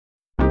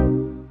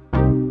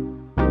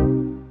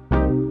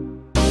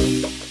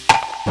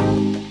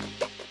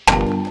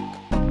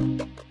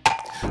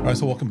All right,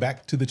 so welcome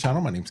back to the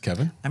channel. My name's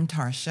Kevin. I'm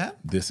Tarsha.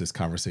 This is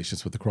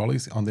Conversations with the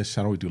Crawleys. On this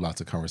channel, we do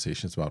lots of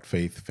conversations about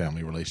faith,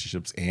 family,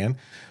 relationships, and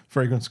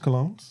fragrance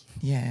colognes.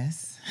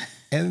 Yes.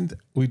 And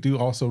we do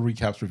also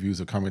recaps, reviews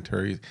of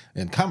commentary,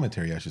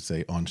 I should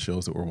say, on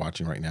shows that we're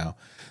watching right now.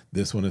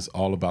 This one is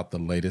all about the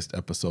latest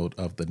episode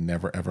of the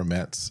Never Ever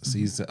Mets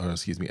season, or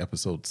excuse me,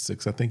 episode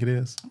 6, I think it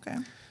is. Okay.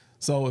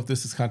 So if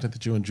this is content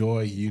that you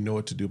enjoy, you know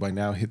what to do by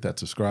now. Hit that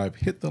subscribe,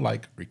 hit the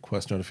like,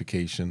 request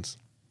notifications.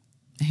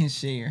 And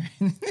share.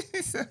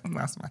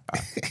 Lost my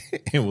thought.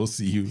 And we'll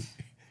see you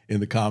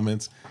in the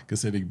comments,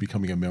 considering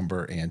becoming a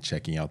member and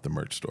checking out the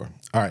merch store.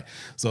 All right.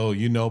 So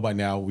you know by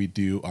now we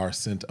do our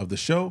scent of the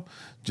show,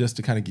 just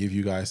to kind of give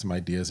you guys some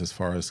ideas as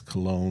far as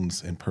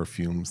colognes and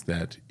perfumes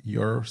that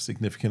your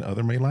significant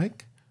other may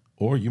like,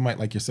 or you might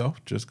like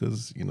yourself, just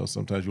because, you know,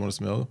 sometimes you want to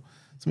smell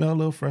a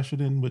little fresher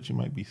than what you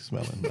might be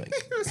smelling like.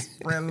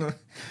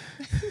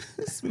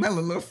 Smell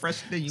a little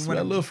fresher than you want.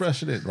 Smell a little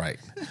fresher than, right.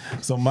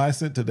 So my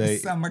scent today.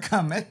 Summer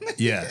coming.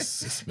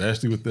 Yes,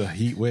 especially with the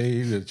heat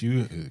wave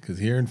because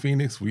here in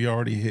Phoenix, we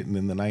already hitting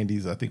in the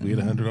 90s. I think we hit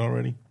 100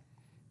 already.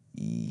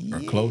 Yeah, or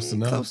close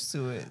enough. Close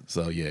to it.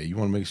 So yeah, you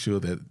want to make sure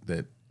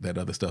that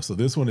other stuff. So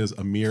this one is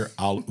Amir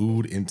Al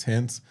Oud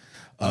Intense.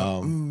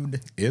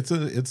 It's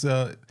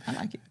a I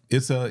like it.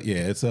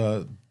 It's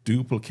a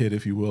duplicate,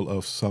 if you will,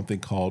 of something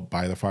called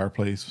By the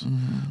Fireplace,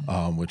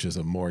 which is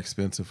a more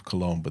expensive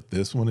cologne. But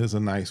this one is a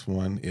nice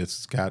one.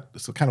 It's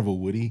a kind of a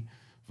woody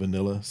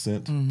vanilla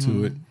scent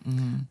to it,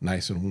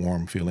 nice and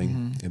warm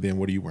feeling. And then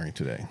what are you wearing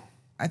today?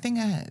 I think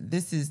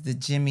this is the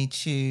Jimmy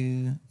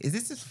Choo. Is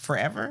this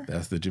Forever?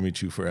 That's the Jimmy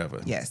Choo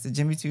Forever. Yes, the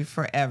Jimmy Choo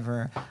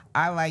Forever.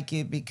 I like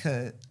it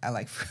because I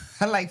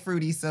like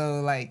fruity, so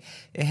like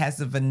it has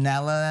the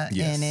vanilla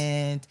in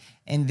it,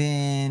 and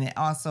then it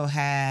also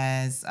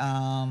has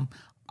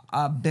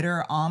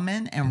bitter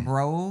almond and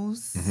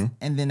rose,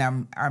 and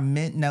then our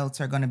mid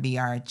notes are going to be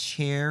our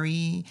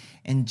cherry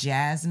and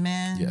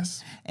jasmine.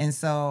 Yes, and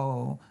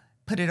so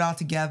put it all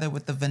together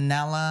with the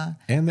vanilla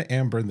and the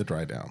amber and the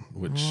dry down,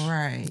 which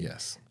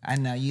yes, I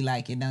know you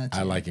like it, don't you?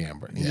 I like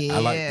amber. Yeah, I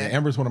like the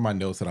amber is one of my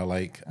notes that I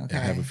like. Okay. I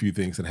have a few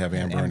things that have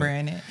amber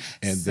in it.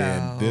 And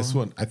then this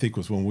one I think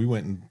was when we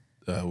went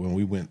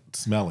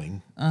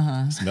smelling,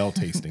 smell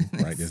tasting.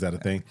 Right? Is that a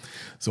thing?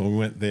 So when we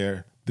went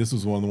there, this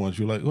was one of the ones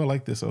you were like, oh, I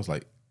like this. I was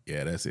like,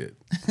 yeah, that's it.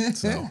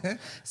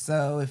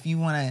 So if you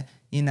want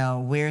to,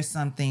 wear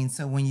something,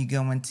 so when you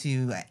go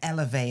into an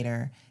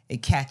elevator,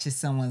 it catches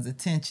someone's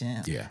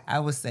attention. Yeah, I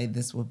would say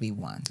this would be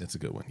one. That's a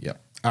good one.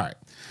 Yep. All right.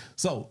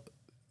 So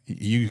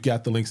you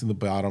got the links in the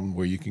bottom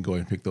where you can go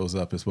and pick those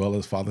up, as well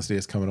as Father's Day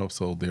is coming up.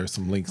 So there's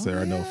some links there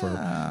I know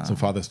for some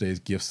Father's Day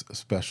gifts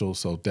specials.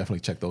 So definitely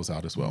check those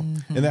out as well.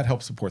 And that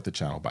helps support the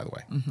channel, by the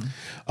way.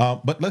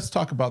 But let's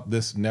talk about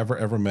this Never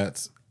Ever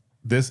Mets,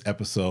 this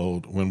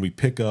episode, when we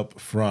pick up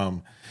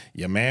from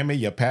your mammy,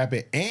 your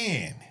pappy,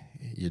 and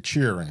your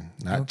cheering,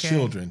 not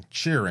children,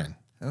 cheering.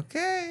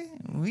 Okay,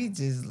 we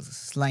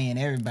just slaying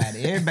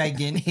everybody. Everybody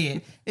getting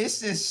hit.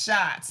 It's just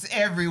shots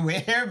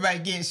everywhere. Everybody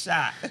getting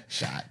shot.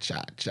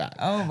 Shot.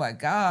 Oh my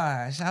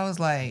gosh. I was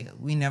like,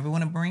 we never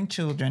want to bring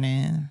children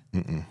in.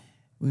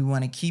 We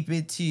want to keep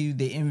it to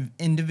the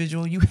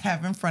individual you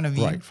have in front of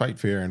you. Right. Fight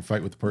fair and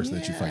fight with the person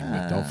that you're fighting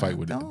with. Don't fight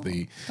with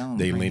the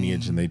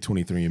lineage and the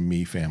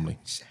 23andMe family.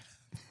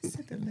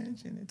 The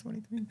legend at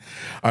 23.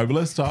 All right, but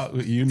let's talk.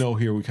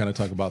 Here we kind of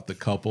talk about the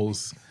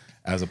couples,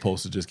 as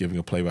opposed to just giving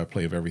a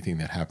play-by-play of everything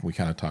that happened. We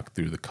kind of talk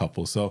through the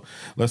couple. So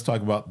let's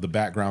talk about the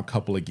background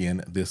couple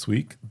again this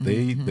week.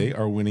 They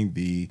are winning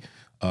the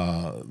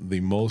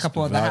most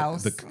couple of the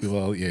house.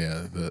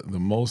 The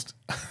most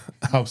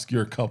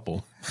obscure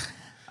couple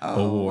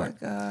award.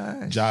 Oh my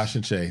gosh. Josh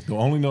and Shay. The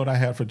only note I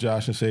had for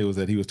Josh and Shay was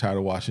that he was tired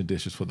of washing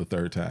dishes for the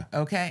 3rd time.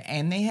 Okay,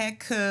 and they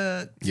had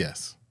cooked.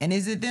 Yes. And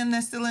is it them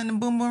that's still in the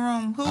boom boom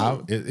room?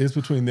 Who? It's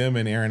between them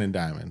and Aaron and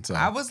Diamond. So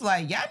I was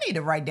like, y'all need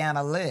to write down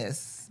a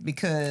list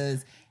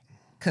because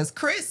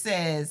Chris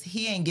says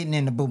he ain't getting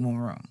in the boom boom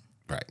room.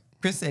 Right.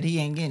 Chris said he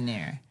ain't getting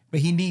there,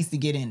 but he needs to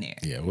get in there.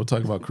 Yeah, we'll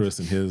talk about Chris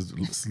and his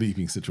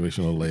sleeping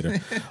situation a little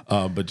later.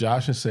 But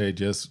Josh and Shay,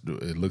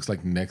 it looks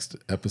like next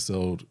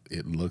episode,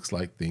 it looks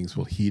like things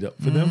will heat up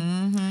for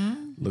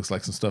them. Looks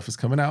like some stuff is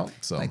coming out.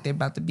 So like they're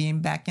about to be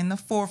back in the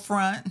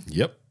forefront.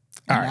 Yep.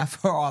 Not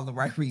for all the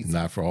right reasons.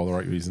 Not for all the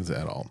right reasons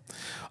at all.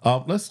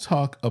 Let's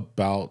talk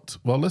about,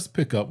 let's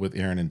pick up with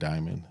Aaron and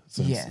Diamond,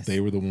 since they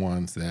were the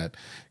ones that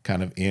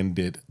kind of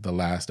ended the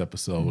last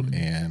episode.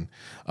 And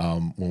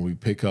when we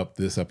pick up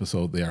this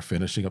episode, they are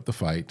finishing up the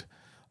fight.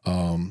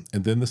 And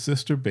then the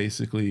sister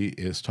basically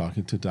is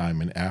talking to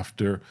Diamond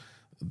after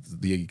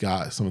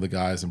some of the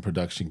guys in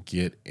production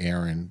get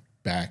Aaron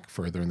back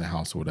further in the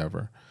house or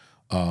whatever.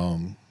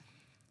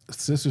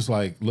 Sister's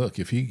like, look,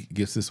 if he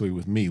gets this way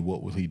with me,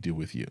 what will he do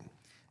with you?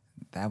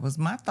 That was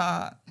my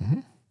thought.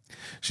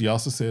 She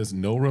also says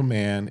no real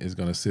man is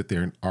going to sit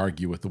there and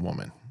argue with a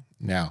woman.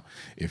 Now,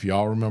 if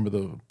y'all remember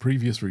the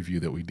previous review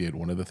that we did,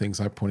 one of the things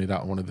I pointed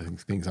out, one of the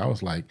things I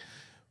was like,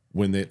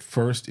 when that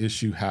first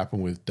issue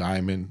happened with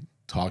Diamond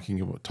talking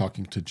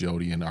to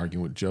Jody and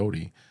arguing with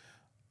Jody,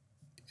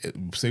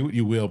 say what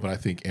you will, but I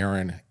think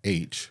Aaron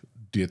H.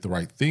 did the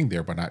right thing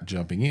there by not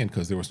jumping in,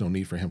 because there was no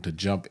need for him to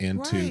jump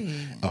into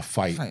a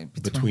fight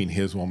between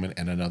his woman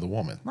and another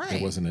woman.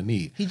 There wasn't a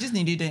need. He just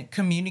needed to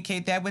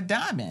communicate that with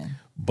Diamond.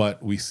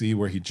 But we see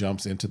where he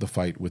jumps into the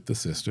fight with the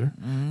sister.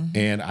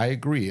 And I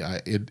agree.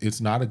 It's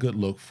not a good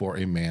look for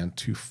a man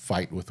to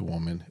fight with a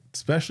woman,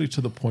 especially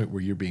to the point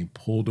where you're being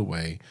pulled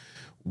away,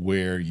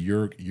 where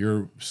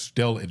you're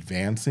still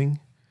advancing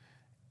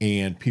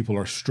and people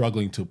are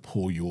struggling to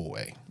pull you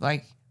away.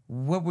 Like,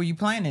 what were you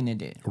planning to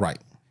do? Right.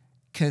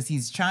 Because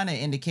he's trying to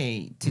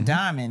indicate to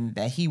Diamond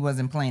that he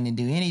wasn't planning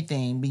to do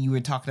anything, but you were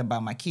talking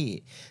about my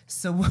kid.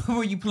 So what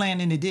were you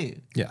planning to do?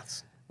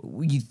 Yes.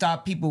 You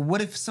thought people,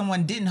 what if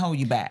someone didn't hold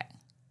you back?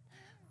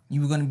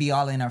 You were going to be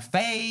all in her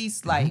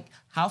face? Like,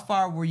 how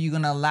far were you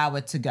going to allow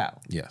it to go?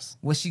 Yes.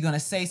 Was she going to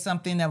say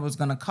something that was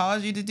going to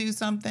cause you to do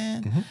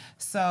something?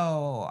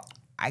 So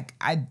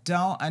I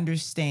don't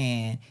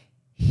understand.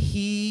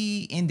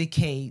 He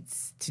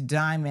indicates to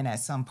Diamond at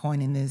some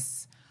point in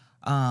this,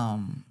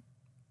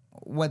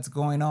 what's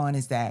going on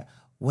is that,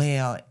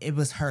 well, it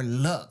was her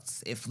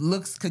looks. If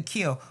looks could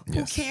kill,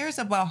 who cares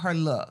about her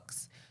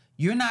looks?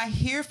 You're not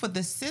here for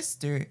the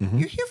sister.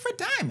 You're here for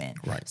Diamond.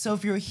 Right. So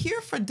if you're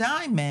here for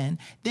Diamond,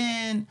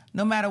 then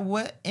no matter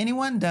what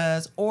anyone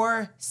does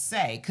or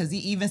say, because he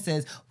even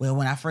says, well,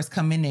 when I first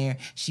come in there,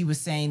 she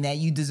was saying that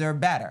you deserve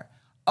better.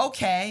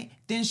 Okay,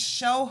 then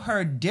show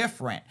her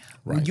different.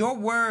 With your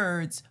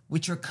words,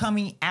 which are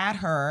coming at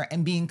her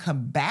and being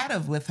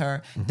combative with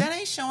her, that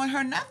ain't showing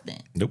her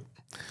nothing. Nope.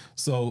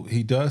 So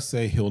he does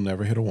say he'll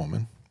never hit a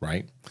woman,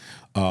 right?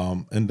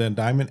 And then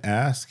Diamond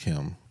asked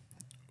him,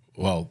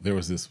 well, there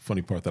was this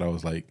funny part that I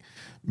was like,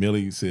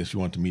 Millie said she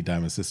wanted to meet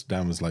Diamond's sister.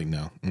 Diamond's like,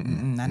 no,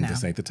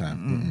 this ain't the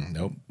time.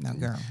 Nope. No,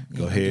 girl.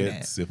 Go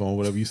ahead, sip on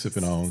whatever you're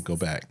sipping on, go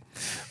back.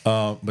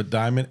 But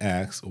Diamond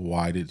asks,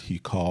 why did he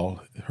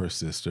call her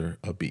sister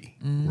a B,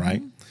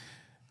 right?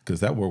 Because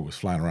that word was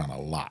flying around a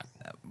lot.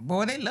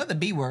 Boy, they love the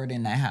B word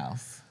in that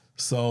house.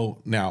 So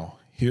now,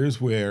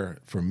 here's where,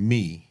 for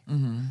me,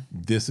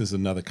 this is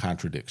another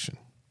contradiction.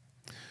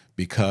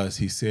 Because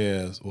he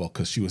says, well,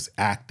 because she was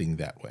acting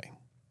that way.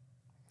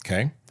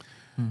 Okay?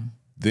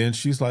 Then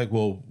she's like,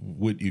 well,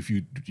 but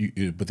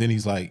then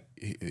he's like,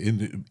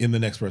 in the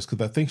next verse,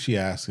 because I think she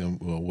asked him,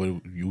 well,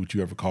 would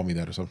you ever call me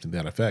that or something to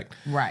that effect?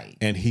 Right.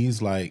 And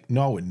he's like,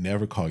 no, I would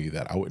never call you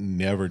that. I would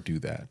never do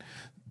that.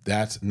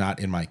 That's not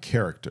in my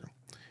character.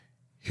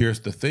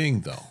 Here's the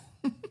thing, though.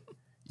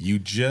 You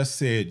just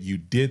said you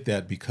did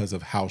that because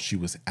of how she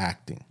was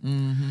acting.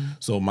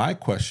 So my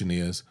question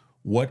is,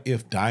 what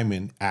if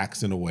Diamond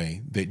acts in a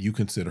way that you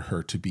consider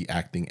her to be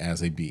acting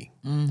as a B?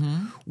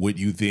 Would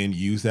you then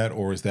use that,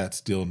 or is that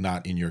still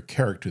not in your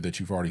character that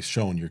you've already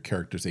shown your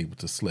character's able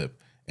to slip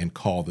and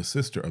call the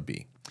sister a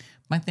B?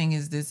 My thing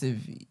is this,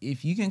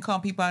 if you can call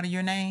people out of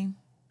your name,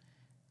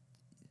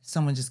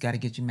 someone just got to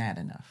get you mad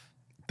enough.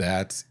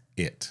 That's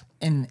it.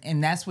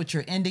 And that's what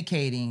you're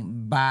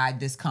indicating by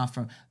this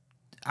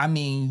I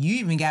mean, you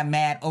even got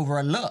mad over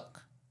a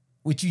look,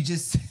 which you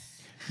just...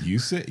 You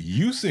said,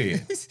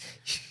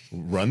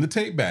 run the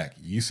tape back.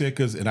 You said,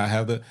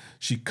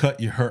 she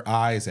cut her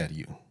eyes at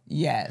you.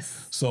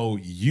 Yes. So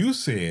you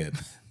said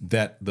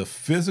that the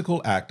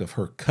physical act of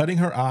her cutting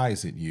her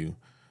eyes at you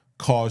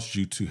caused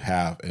you to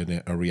have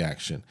a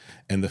reaction.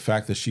 And the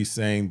fact that she's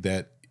saying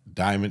that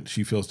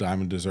she feels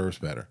Diamond deserves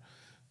better,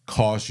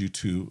 caused you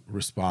to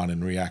respond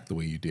and react the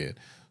way you did.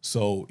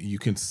 So you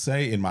can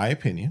say, in my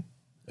opinion,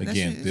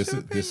 again, this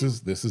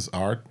is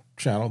our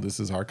channel. This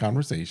is our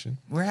conversation.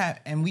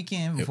 And we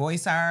can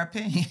voice our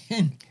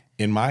opinion.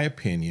 In my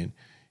opinion,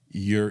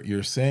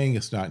 you're saying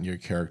it's not in your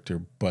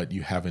character, but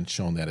you haven't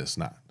shown that it's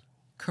not.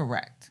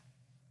 Correct.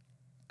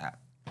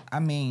 I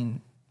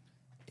mean,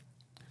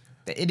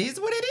 it is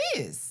what it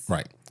is.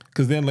 Right.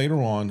 Because then later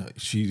on,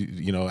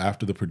 she,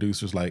 after the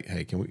producer's like,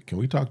 hey, can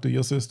we talk to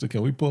your sister?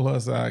 Can we pull her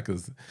aside?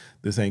 Because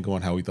this ain't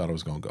going how we thought it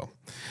was going to go.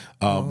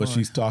 But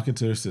she's talking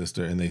to her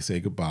sister, and they say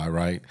goodbye,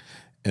 right?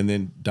 And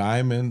then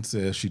Diamond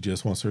says she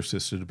just wants her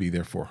sister to be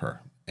there for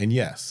her. And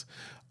yes,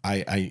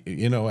 I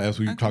as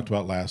we talked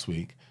about last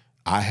week,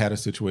 there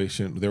was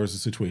a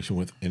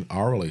situation in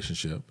our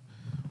relationship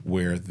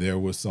where there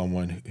was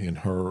someone in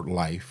her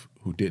life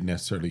who didn't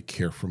necessarily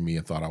care for me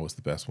and thought I was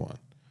the best one.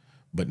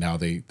 But now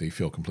they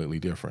feel completely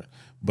different.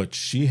 But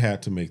she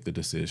had to make the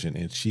decision,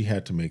 and she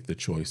had to make the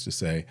choice to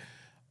say,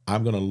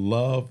 I'm going to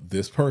love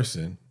this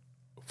person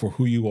for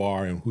who you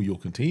are and who you'll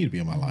continue to be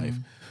in my life.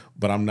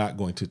 But I'm not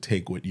going to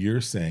take what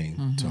you're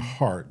saying to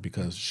heart,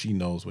 because she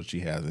knows what she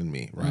has in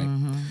me, right?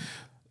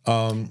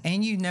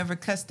 And you never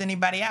cussed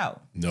anybody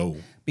out. No.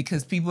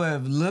 Because people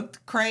have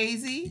looked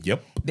crazy.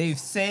 Yep. They've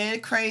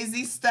said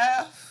crazy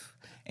stuff.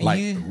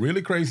 And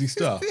really crazy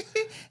stuff.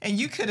 And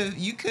you could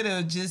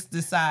have just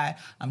decided,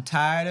 I'm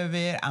tired of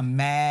it, I'm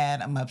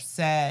mad, I'm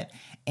upset,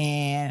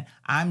 and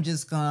I'm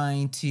just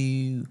going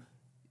to,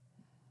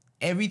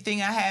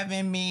 everything I have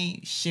in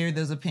me, share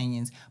those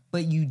opinions.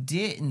 But you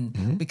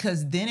didn't,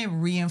 because then it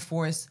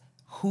reinforced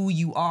who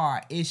you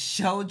are. It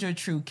showed your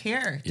true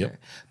character. Yep.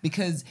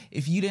 Because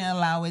if you didn't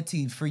allow it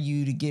for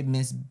you to get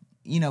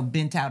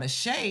bent out of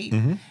shape,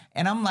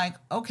 and I'm like,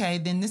 okay,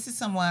 then this is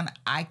someone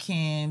I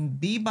can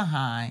be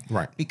behind,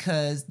 right?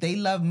 Because they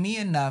love me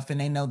enough and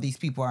they know these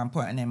people are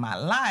important in my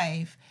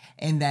life,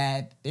 and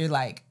that they're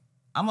like,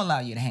 I'm gonna allow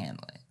you to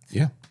handle it.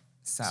 Yeah.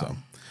 So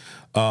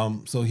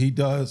he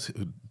does.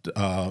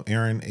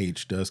 Aaron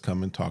H does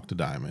come and talk to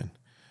Diamond,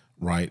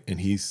 right? And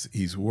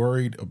he's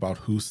worried about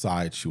whose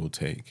side she will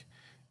take,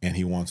 and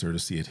he wants her to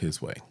see it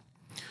his way,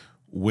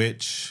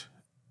 which,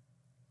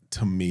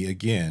 to me,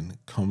 again,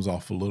 comes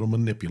off a little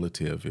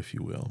manipulative, if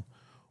you will,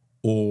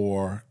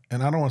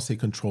 and I don't want to say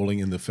controlling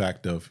in the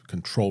fact of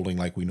controlling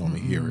like we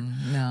normally hear it,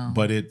 no,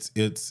 but it's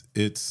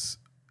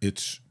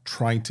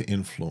trying to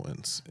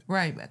influence,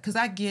 right? Because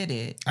I get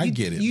it. I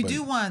get it. You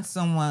do want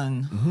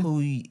someone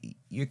who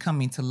you're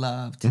coming to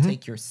love to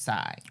take your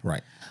side,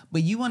 right?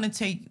 But you want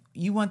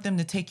them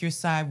to take your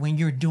side when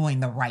you're doing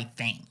the right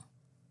thing.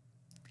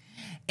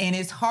 And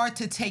it's hard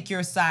to take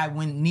your side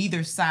when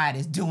neither side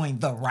is doing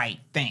the right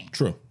thing.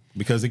 True.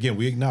 Because, again,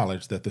 we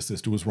acknowledge that the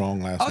sister was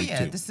wrong last week,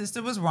 too. The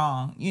sister was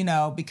wrong,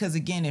 because,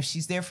 again, if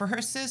she's there for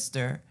her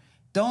sister,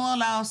 don't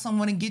allow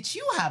someone to get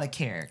you out of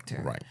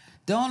character. Right.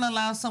 Don't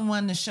allow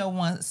someone to show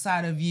one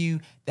side of you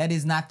that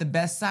is not the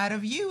best side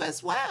of you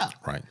as well.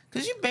 Right.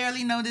 Because you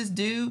barely know this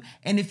dude.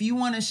 And if you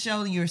want to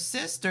show your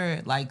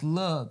sister, like,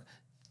 look,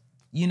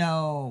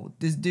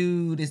 this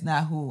dude is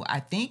not who I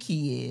think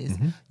he is,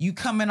 you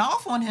coming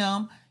off on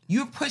him,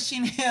 you're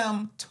pushing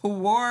him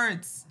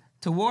towards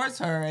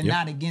her and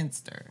not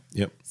against her.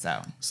 Yep.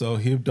 So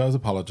he does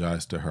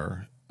apologize to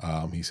her.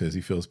 He says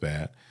he feels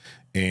bad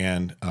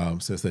and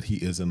says that he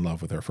is in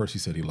love with her. First he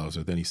said he loves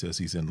her. Then he says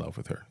he's in love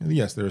with her. And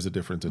yes, there is a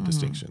difference in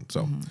distinction.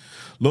 So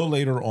a little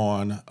later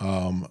on,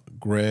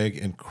 Greg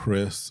and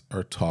Chris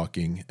are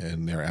talking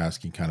and they're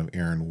asking kind of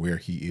Aaron where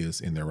he is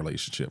in their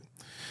relationship.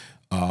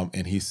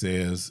 And he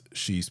says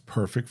she's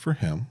perfect for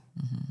him,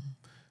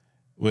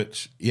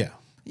 which,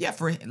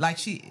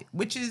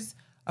 which is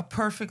a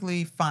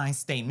perfectly fine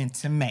statement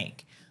to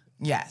make.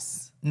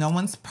 Yes, no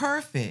one's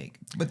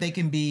perfect, but they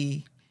can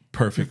be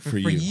perfect for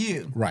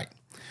you. Right.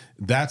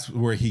 That's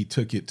where he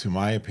took it, to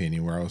my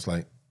opinion, where I was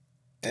like,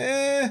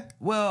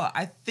 Well,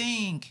 I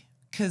think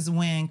because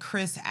when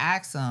Chris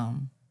asks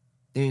him,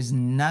 there's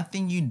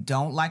nothing you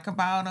don't like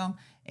about him,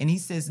 and he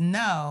says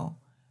no,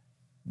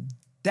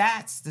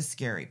 that's the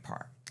scary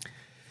part.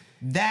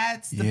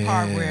 That's the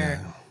part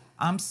where,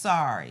 I'm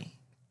sorry,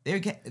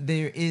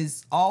 there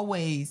is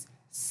always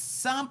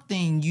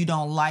something you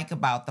don't like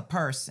about the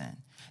person.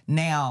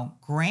 Now,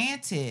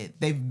 granted,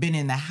 they've been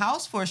in the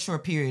house for a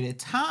short period of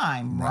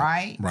time,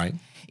 right? Right.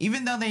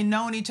 Even though they've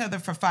known each other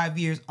for 5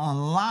 years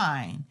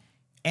online.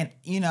 And,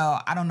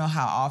 I don't know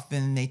how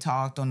often they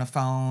talked on the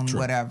phone,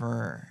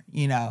 whatever,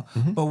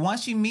 But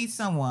once you meet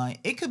someone,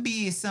 it could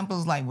be as simple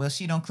as like, well,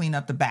 she don't clean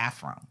up the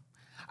bathroom.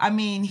 I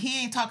mean,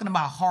 he ain't talking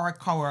about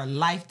hardcore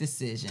life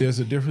decisions. There's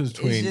a difference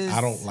between I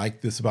don't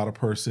like this about a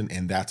person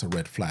and that's a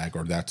red flag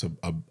or that's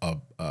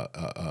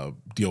a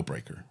deal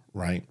breaker,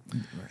 right?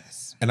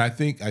 Yes. And I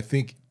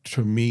think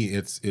to me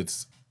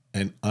it's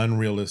an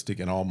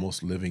unrealistic and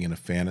almost living in a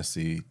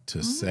fantasy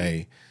to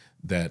say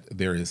that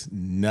there is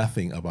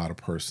nothing about a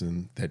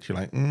person that you're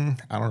like,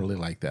 I don't really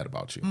like that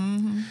about you.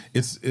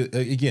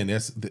 Again,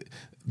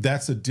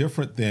 that's a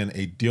different than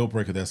a deal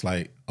breaker that's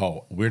like,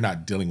 oh, we're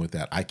not dealing with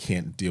that. I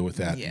can't deal with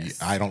that.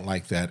 Yes. I don't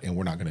like that, and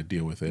we're not going to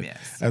deal with it.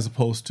 Yes. As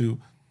opposed to,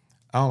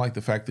 I don't like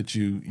the fact that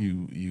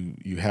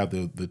you have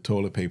the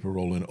toilet paper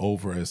rolling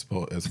over as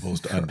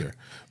opposed to under,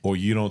 or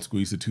you don't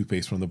squeeze the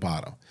toothpaste from the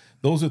bottom.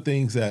 Those are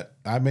things that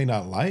I may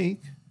not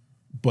like,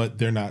 but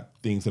they're not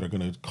things that are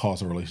going to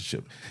cause a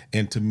relationship.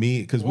 And to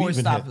me, because we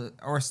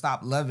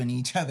stop loving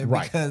each other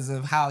because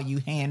of how you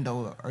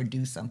handle or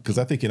do something. Because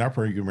I think in our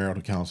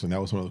premarital counseling,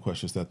 that was one of the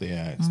questions that they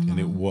asked, and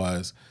it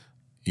was,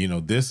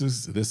 this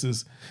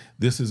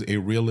is a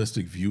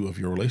realistic view of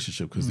your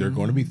relationship, because there are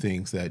going to be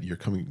things that you're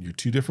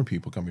two different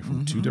people coming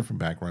from two different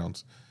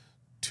backgrounds,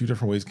 two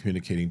different ways of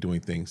communicating,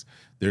 doing things.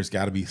 There's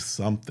got to be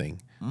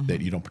something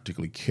that you don't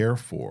particularly care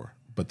for,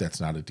 but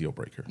that's not a deal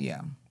breaker.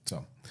 Yeah.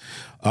 So,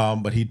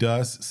 but he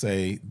does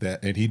say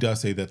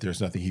that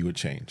there's nothing he would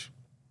change.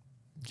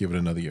 Give it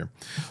another year.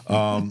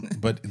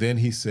 But then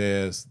he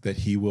says that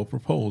he will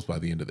propose by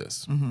the end of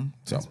this.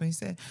 So that's what he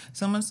said.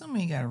 So I'm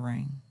assuming he got a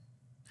ring.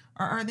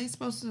 Or are they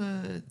supposed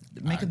to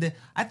make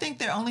I think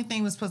their only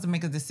thing was supposed to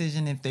make a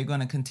decision if they're going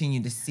to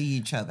continue to see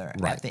each other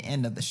at the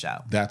end of the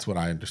show. That's what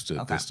I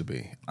understood this to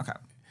be. Okay.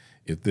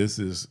 If this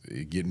is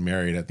getting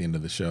married at the end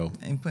of the show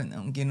and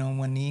getting on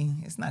one knee,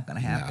 it's not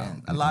going to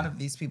happen. A lot of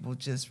these people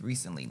just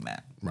recently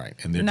met. Right.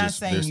 And they're not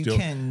saying you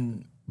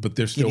can, but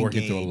they're still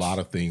working through a lot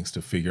of things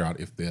to figure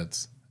out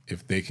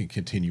if they can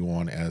continue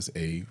on as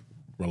a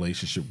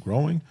relationship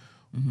growing,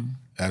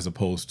 as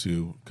opposed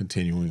to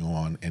continuing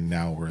on and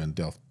now we're in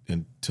death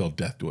until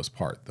death do us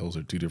part. Those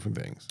are two different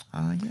things.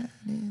 Oh yeah,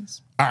 it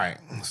is. All right.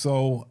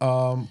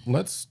 So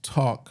let's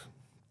talk.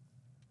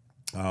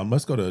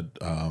 Let's go to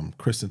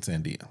Chris and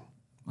Sandia.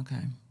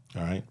 Okay.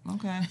 All right.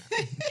 Okay.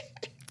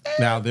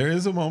 Now, there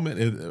is a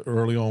moment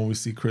early on we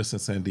see Chris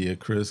and Sandia.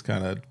 Chris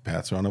kind of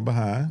pats her on the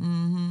behind.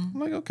 I'm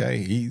like, okay,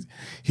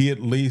 he at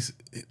least,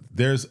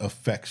 there's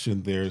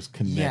affection, there's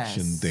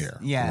connection there.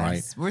 Yes.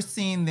 Right? We're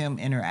seeing them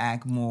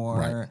interact more,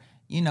 Right.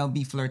 you know,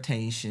 be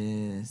flirtatious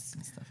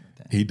and stuff like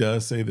that. He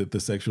does say that the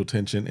sexual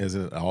tension is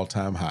at an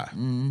all-time high.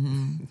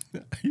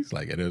 He's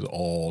like, it is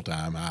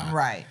all-time high.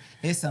 Right.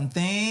 There's some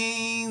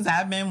things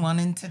I've been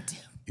wanting to do.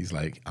 He's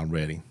like, I'm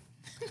ready.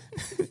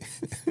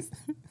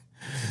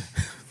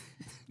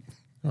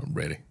 I'm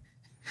ready.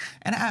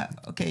 And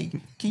okay,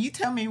 can you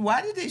tell me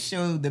why did they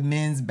show the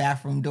men's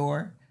bathroom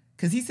door?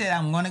 Because he said,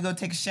 I'm going to go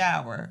take a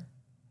shower.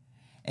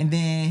 And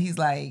then he's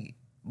like,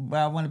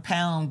 well, I want to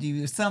pound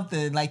you or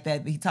something like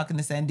that. He's talking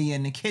to Sandia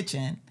in the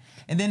kitchen.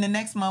 And then the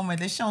next moment,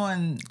 they're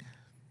showing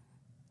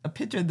a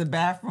picture of the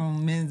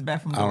bathroom, men's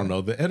bathroom door. I don't know.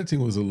 The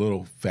editing was a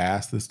little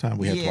fast this time.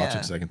 We had to watch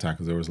it a second time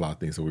because there was a lot of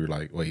things that we were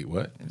like, wait,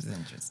 what? It was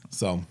interesting.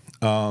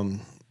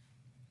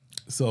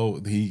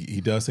 So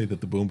he does say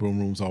that the boom boom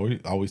room's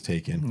always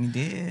taken. He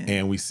did.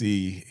 And we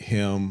see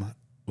him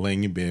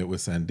laying in bed with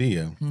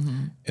Sandia.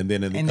 And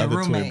then in the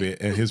other twin bed,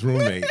 and his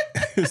roommate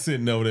is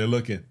sitting over there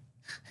looking.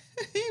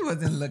 He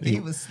wasn't looking. He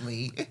was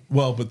asleep.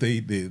 Well, but they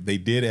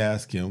did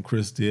ask him,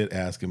 Chris did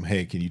ask him,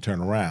 hey, can you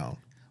turn around?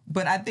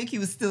 But I think he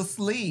was still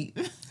asleep.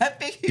 I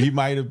think he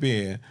might have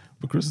been.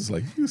 But Chris is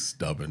like, you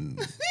stubborn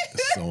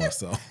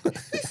so-and-so.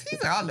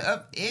 He's all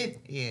up in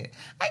here.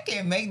 I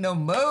can't make no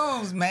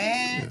moves,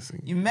 man.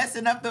 Listen, you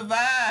messing up the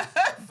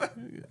vibe.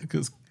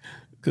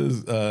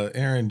 Because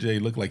Aaron J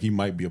looked like he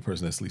might be a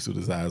person that sleeps with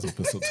his eyes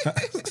open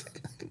sometimes.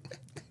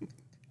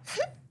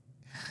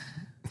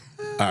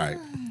 All right.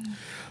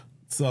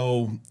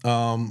 So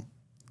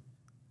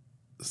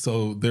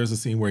there's a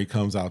scene where he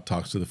comes out,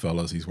 talks to the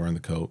fellas. He's wearing the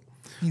coat.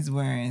 He's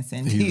wearing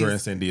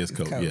Sandia's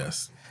coat,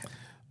 yes.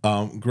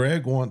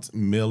 Greg wants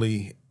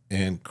Millie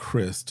and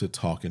Chris to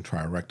talk and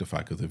try to rectify,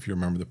 because if you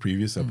remember the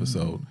previous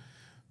episode,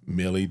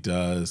 Millie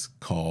does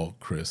call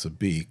Chris a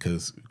B,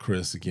 because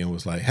Chris, again,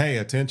 was like, hey,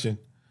 attention.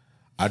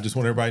 I just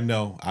want everybody to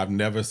know I've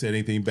never said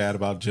anything bad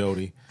about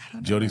Jody.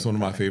 Jody's one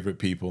of my favorite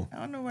people. I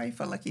don't know why he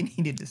felt like he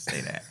needed to say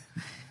that.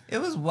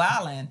 It was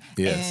wilding.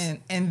 Yes.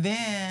 And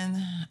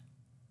then,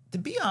 to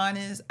be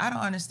honest, I don't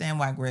understand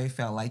why Greg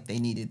felt like they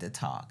needed to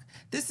talk.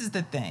 This is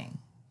the thing.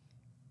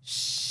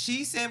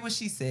 She said what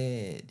she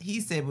said.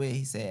 He said what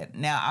he said.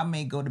 Now, I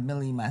may go to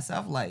Millie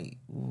myself like,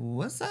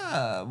 what's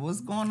up?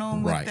 What's going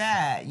on with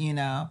that? You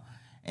know?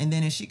 And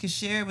then if she could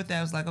share with that,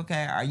 I was like,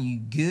 okay, are you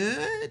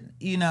good?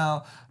 You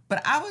know?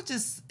 But I would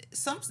just,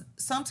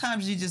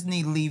 sometimes you just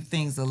need to leave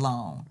things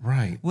alone.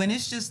 Right. When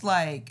it's just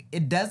like,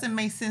 it doesn't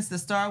make sense to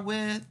start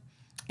with,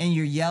 and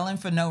you're yelling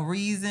for no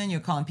reason, you're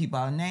calling people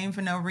out of name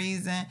for no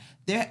reason,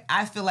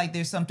 I feel like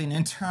there's something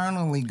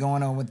internally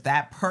going on with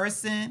that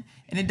person,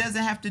 and it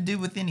doesn't have to do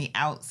with any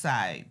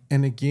outside.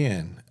 And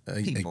again,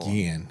 people.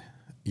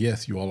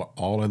 Yes, you all are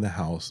all in the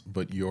house,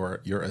 but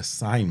your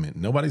assignment,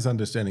 nobody's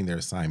understanding their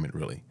assignment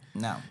really.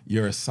 No.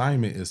 Your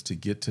assignment is to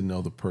get to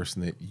know the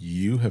person that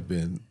you have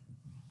been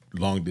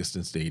long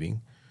distance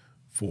dating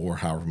for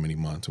however many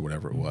months or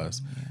whatever it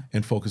was,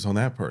 and focus on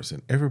that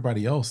person.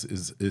 Everybody else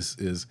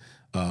is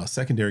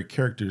secondary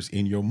characters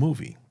in your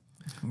movie.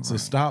 Right. So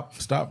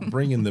stop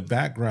bringing the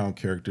background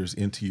characters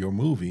into your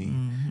movie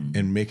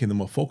and making them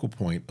a focal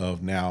point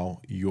of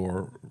now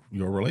your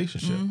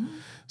relationship.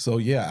 So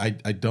yeah,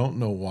 I don't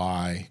know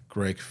why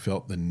Greg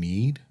felt the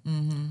need,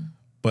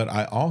 but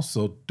I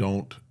also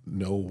don't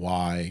know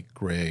why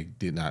Greg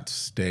did not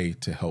stay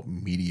to help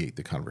mediate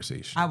the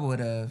conversation. I would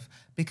have,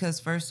 because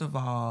first of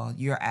all,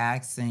 you're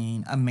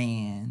asking a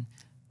man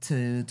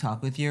to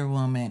talk with your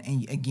woman,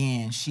 and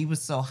again, she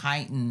was so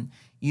heightened,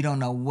 you don't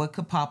know what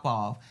could pop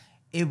off.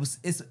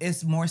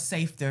 It's more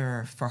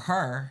safer for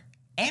her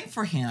and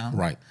for him,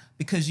 right?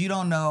 Because you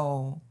don't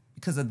know,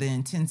 because of the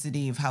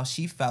intensity of how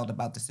she felt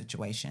about the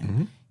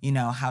situation, you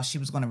know, how she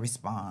was going to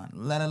respond,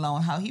 let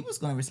alone how he was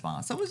going to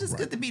respond. So it was just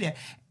good to be there.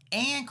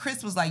 And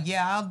Chris was like,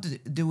 yeah, I'll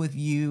do with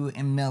you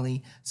and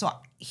Millie. So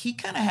he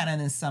kind of had an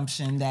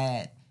assumption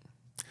that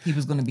he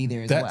was going to be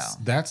there as well.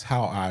 That's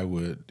how I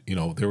would, you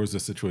know, there was a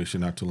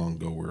situation not too long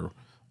ago where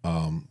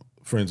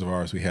friends of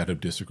ours, we had a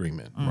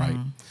disagreement, right?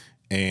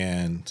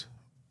 And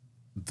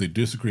the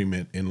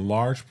disagreement, in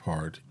large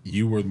part,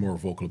 you were more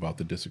vocal about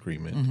the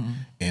disagreement,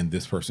 and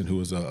this person who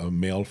was a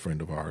male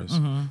friend of ours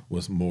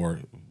was more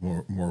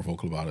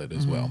vocal about it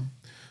as well.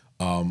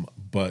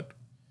 But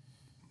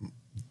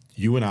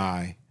you and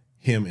I,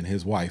 him and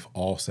his wife,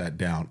 all sat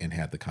down and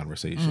had the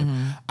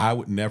conversation. I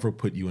would never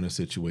put you in a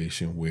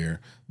situation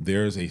where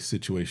there's a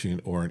situation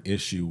or an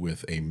issue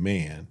with a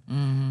man,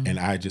 and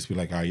I just be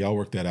like, all right, y'all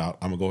work that out.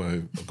 I'm gonna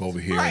go over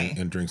here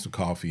and drink some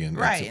coffee and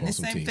and the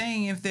same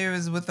thing if there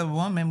was with a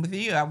woman with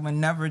you, I would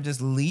never just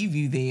leave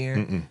you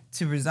there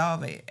to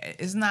resolve it.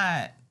 It's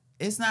not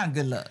a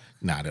good look.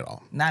 Not at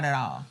all. Not at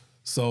all.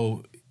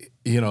 So,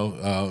 you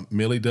know,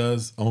 Millie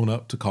does own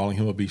up to calling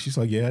him a B. She's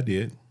like, yeah, I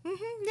did.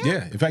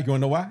 Yeah. In fact, you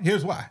wanna know why?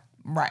 Here's why.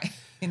 Right.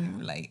 And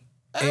we're like,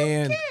 okay.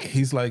 And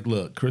he's like,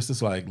 look, Chris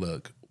is like,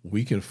 look,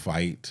 we can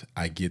fight.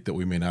 I get that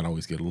we may not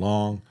always get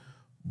along,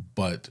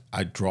 but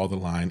I draw the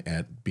line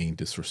at being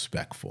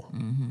disrespectful,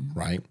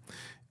 right?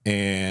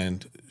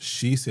 And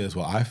she says,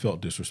 well, I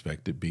felt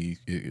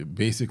disrespected.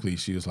 Basically,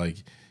 she was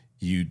like,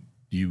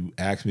 you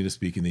asked me to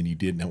speak and then you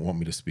didn't want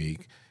me to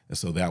speak. And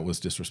so that was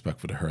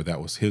disrespectful to her.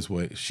 That was his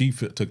way. She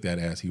took that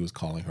as he was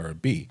calling her a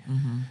B.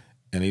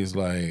 And he's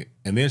like,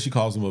 and then she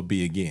calls him a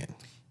B again.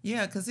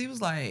 Yeah, because he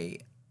was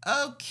like,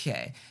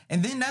 okay.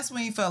 And then that's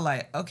when he felt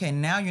like, okay,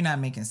 now you're not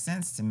making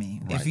sense to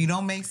me. Right. If you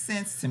don't make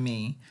sense to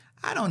me,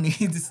 I don't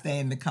need to stay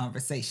in the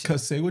conversation.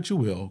 Because say what you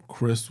will,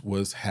 Chris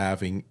was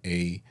having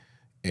a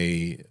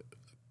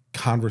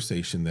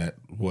conversation that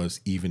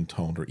was even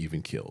toned or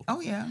even killed.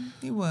 Oh, yeah,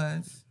 he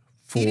was.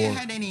 He didn't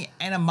have any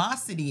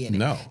animosity in it.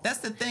 No. That's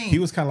the thing. He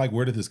was kind of like,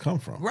 where did this come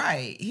from?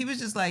 Right. He was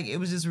just like, it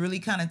was just really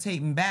kind of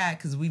taken back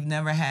because we've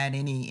never had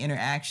any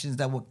interactions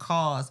that would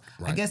cause,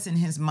 I guess in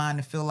his mind,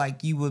 to feel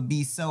like you would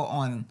be so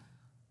on,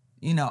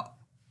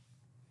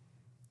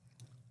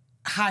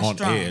 high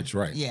strung. On edge,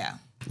 right. Yeah.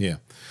 Yeah.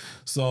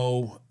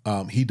 So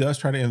he does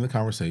try to end the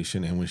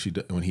conversation, and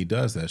when he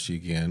does that, she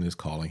again is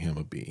calling him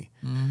a B.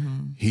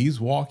 He's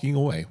walking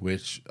away,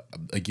 which,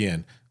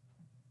 again,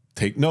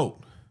 take note.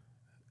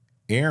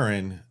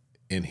 Aaron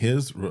in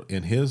his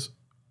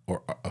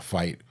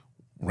fight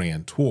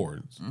ran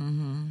towards.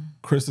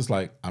 Chris is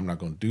like, I'm not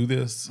going to do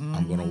this.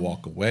 I'm going to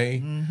walk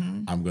away.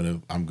 I'm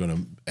going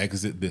to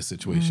exit this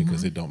situation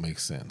because it don't make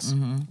sense,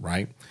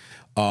 right?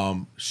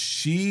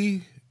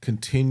 She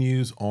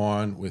continues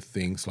on with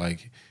things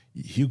like,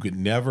 you could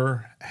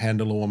never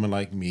handle a woman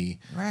like me.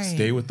 Right.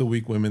 Stay with the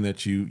weak women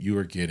that you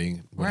are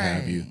getting, what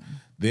have you.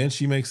 Then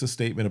she makes a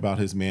statement about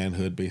his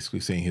manhood,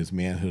 basically saying his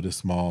manhood is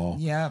small.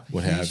 Yep.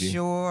 What have you?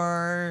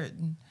 Short.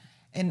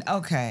 And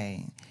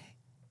okay,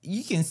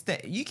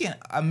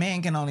 a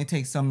man can only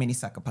take so many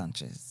sucker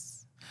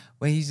punches.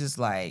 Where he's just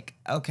like,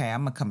 okay,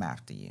 I'm gonna come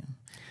after you.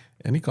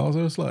 And he calls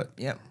her a slut.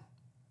 Yep.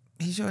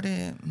 He sure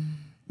did.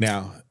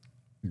 Now,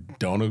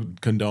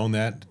 don't condone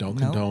that. Don't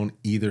condone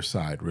either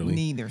side, really.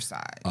 Neither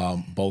side.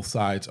 Both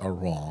sides are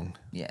wrong.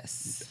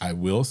 Yes. I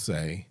will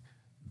say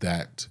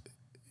that,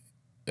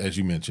 as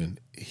you mentioned,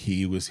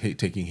 he was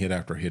taking hit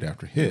after hit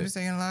after hit. He was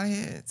taking a lot of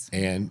hits.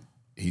 And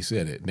he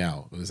said it.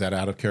 Now, is that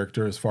out of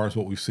character as far as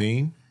what we've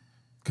seen?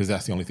 Because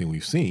that's the only thing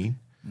we've seen.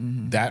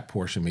 That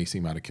portion may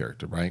seem out of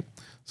character, right?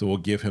 So we'll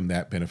give him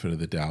that benefit of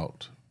the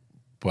doubt.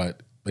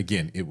 But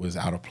again, it was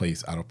out of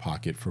place, out of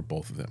pocket for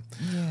both of them.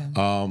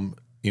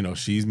 Yeah.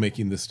 She's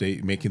making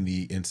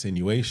the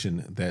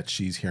insinuation that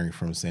she's hearing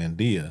from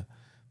Sandia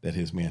that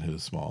his manhood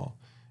is small.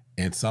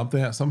 And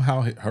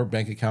somehow her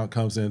bank account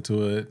comes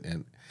into it,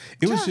 and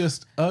it was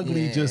just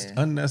ugly, just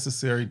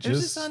unnecessary. It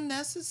was just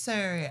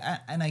unnecessary.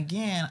 And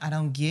again, I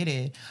don't get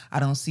it. I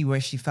don't see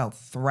where she felt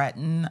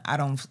threatened. I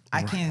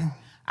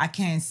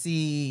can't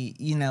see,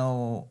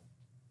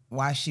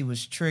 why she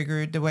was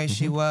triggered the way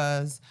she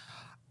was.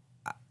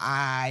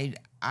 I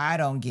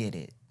don't get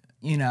it,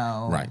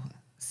 Right.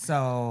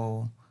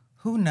 So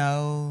who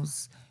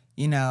knows?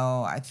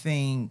 I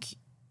think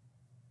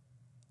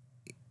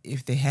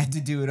if they had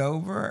to do it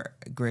over,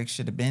 Greg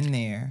should have been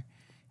there.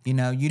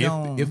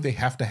 If they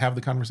have to have the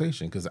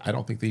conversation, because I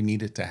don't think they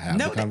needed to have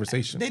the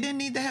conversation. They didn't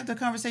need to have the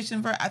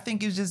conversation. I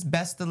think it's just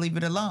best to leave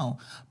it alone.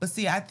 But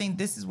see, I think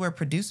this is where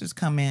producers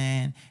come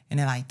in and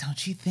they're like,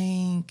 "Don't you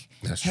think?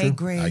 That's hey, true.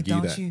 Greg,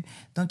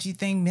 don't you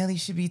think Millie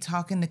should be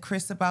talking to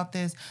Chris about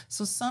this?"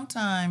 So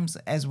sometimes,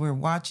 as we're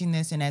watching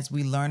this and as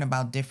we learn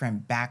about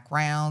different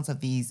backgrounds of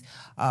these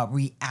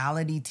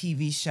reality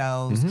TV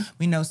shows,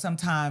 we know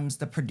sometimes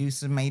the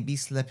producer may be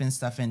slipping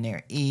stuff in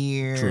their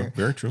ear, True.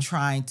 Very true.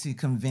 trying to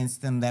convince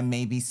them that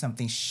maybe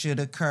something should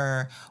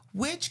occur,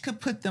 which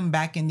could put them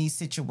back in these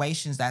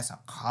situations that's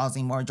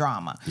causing more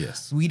drama.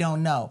 Yes. We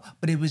don't know.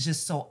 But it was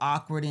just so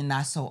awkward and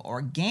not so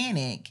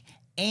organic.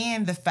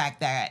 And the fact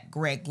that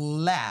Greg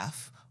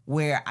left,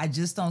 where I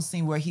just don't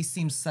see where he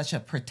seems such a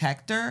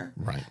protector,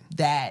 right,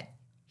 that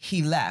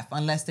he left,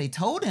 unless they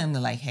told him to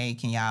like, hey,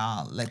 can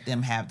y'all let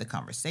them have the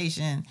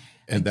conversation?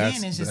 And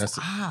again, it's just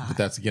odd. But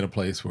that's again a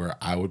place where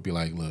I would be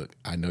like, look,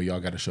 I know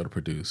y'all got a show to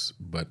produce,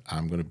 but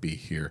I'm going to be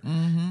here.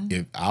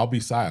 If I'll be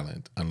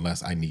silent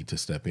unless I need to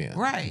step in.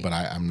 Right. But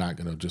I'm not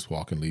going to just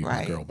walk and leave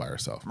my girl by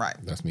herself. Right.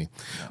 That's me.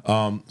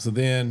 So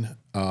then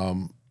a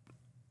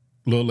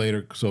little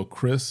later, so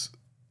Chris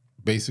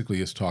basically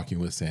is talking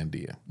with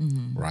Sandia,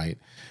 right?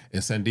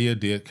 And Sandia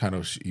did kind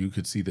of, you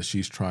could see that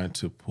she's trying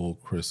to pull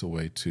Chris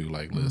away to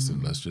like,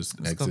 listen, let's just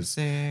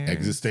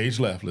exit stage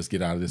left. Let's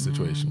get out of this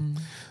situation.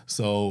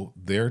 So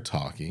they're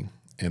talking,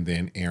 and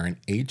then Aaron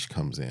H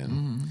comes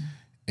in,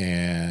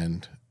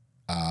 and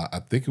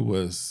I think it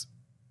was,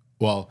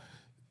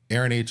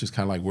 Aaron H is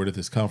kind of like, where did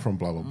this come from?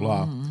 Blah, blah,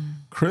 blah.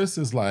 Chris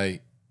is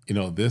like,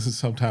 this is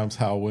sometimes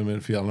how women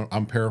feel.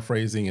 I'm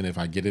paraphrasing, and if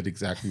I get it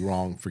exactly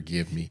wrong,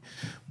 forgive me.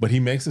 But he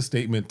makes a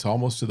statement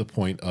almost to the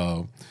point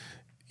of,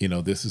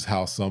 this is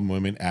how some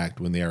women act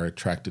when they are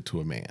attracted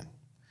to a man.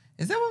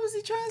 Is that what was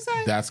he trying to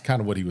say? That's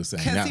kind of what he was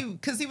saying.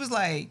 Because he was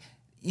like,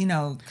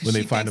 when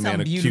they find a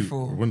man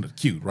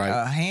cute,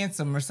 right?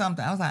 Handsome or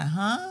something. I was like,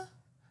 huh?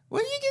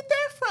 Where did you get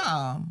that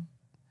from?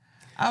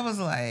 I was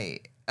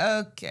like,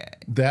 Okay.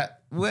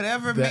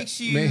 Whatever that makes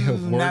you may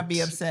have not be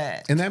worked.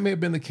 upset. And that may have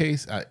been the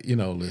case.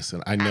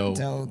 Listen, I know I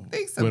don't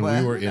think so, when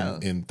but we were who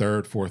knows? in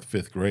 3rd, 4th,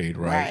 5th grade,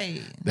 right?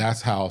 Right.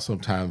 That's how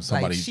sometimes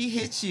somebody like she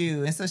hit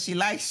you, and so she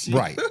likes you.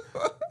 Right.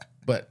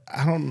 But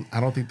I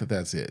don't think that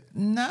that's it.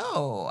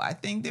 No, I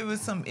think there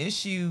was some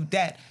issue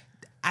that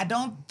I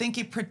don't think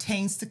it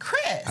pertains to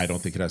Chris. I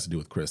don't think it has to do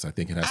with Chris. I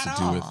think it has to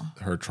do with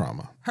her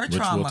trauma. Which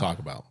we'll talk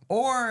about.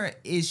 Or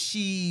is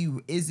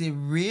it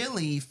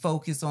really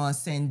focused on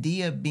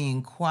Sandia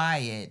being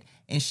quiet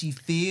and she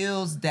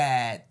feels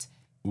that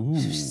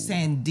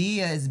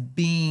Sandia is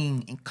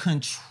being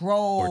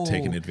controlled or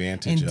taken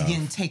advantage of.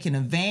 Getting taken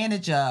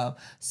advantage of.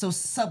 So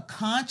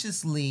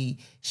subconsciously,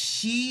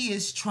 she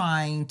is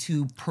trying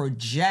to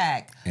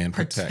project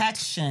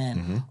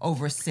protection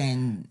over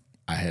Sandia.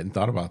 I hadn't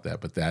thought about that,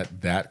 but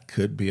that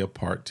could be a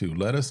part too.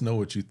 Let us know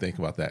what you think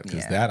about that,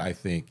 because that I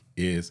think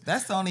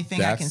that's the only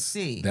thing I can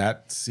see.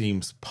 That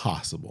seems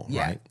possible,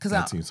 right? Because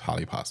that seems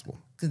highly possible.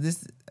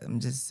 Because I'm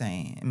just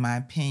saying, in my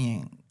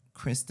opinion,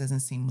 Chris doesn't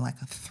seem like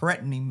a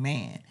threatening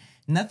man.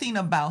 Nothing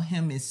about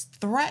him is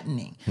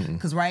threatening.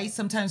 Because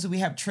sometimes we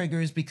have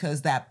triggers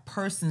because that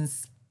person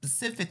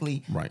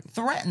specifically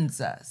threatens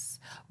us,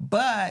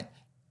 but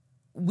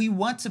we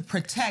want to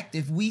protect.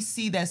 If we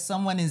see that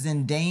someone is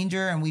in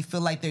danger and we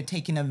feel like they're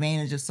taking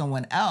advantage of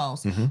someone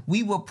else,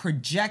 we will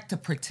project to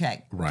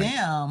protect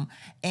them,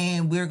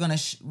 and we're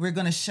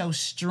gonna show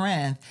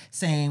strength,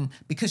 saying,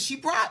 because she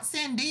brought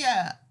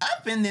Sandia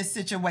up in this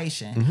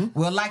situation.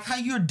 Well, like how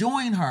you're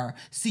doing her.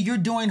 See, you're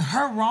doing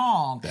her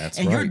wrong.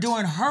 You're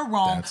doing her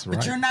wrong,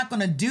 but you're not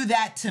gonna do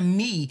that to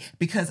me,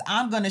 because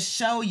I'm gonna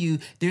show you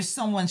there's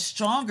someone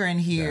stronger in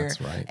here.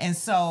 That's right. And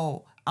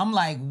so I'm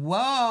like,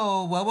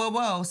 whoa.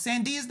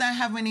 Sandia's not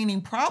having any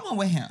problem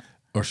with him.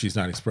 Or she's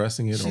not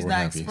expressing it. She's or not what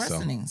have you.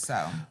 expressing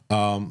so.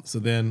 So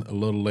then a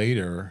little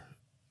later,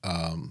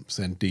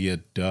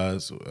 Sandia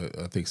does,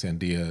 I think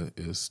Sandia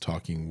is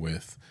talking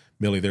with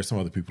Millie. There's some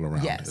other people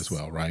around as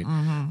well, right?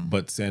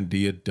 But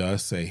Sandia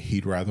does say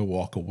he'd rather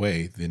walk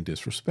away than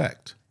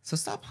disrespect. So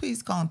stop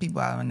please calling people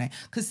out on name.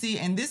 Because see,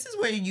 and this is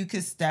where you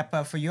could step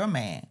up for your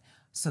man.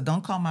 So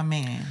don't call my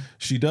man.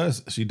 She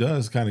does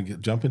kind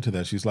of jump into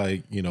that. She's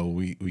like,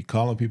 we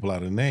calling people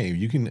out of name.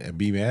 You can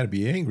be mad,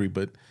 be angry,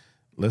 but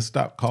let's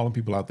stop calling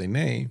people out their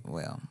name.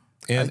 Well,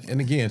 and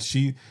again,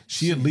 she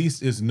at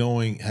least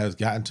has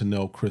gotten to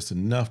know Chris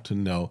enough to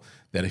know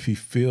that if he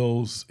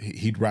feels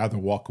he'd rather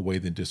walk away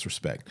than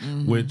disrespect.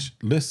 Which,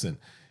 listen,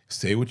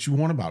 say what you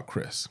want about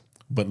Chris,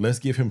 but let's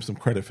give him some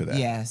credit for that.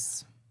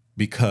 Yes,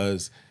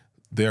 because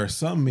there are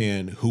some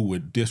men who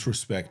would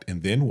disrespect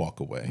and then walk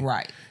away.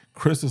 Right.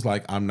 Chris is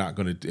like, I'm not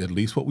going to, at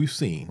least what we've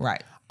seen.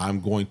 Right.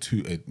 I'm going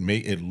to at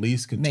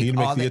least continue to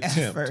make the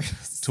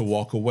attempt to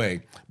walk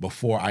away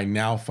before I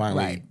now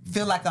finally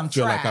feel like I'm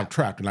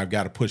trapped and I've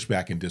got to push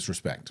back and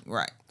disrespect.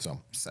 Right. So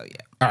yeah.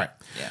 All right.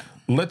 Yeah.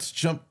 Let's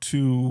jump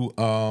to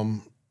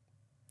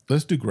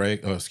let's do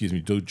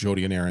do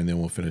Jody and Aaron, then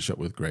we'll finish up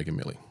with Greg and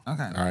Millie.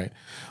 Okay. All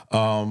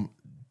right.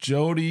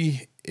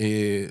 Jody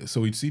is, so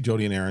we see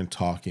Jody and Aaron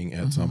talking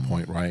at some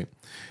point, right?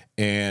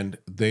 And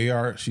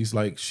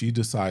she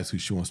decides who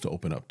she wants to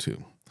open up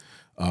to.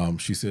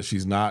 She says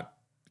she's not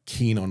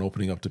keen on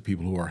opening up to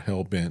people who are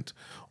hell-bent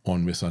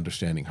on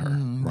misunderstanding her,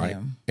 right?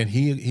 Yeah. And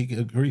he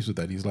agrees with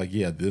that. He's like,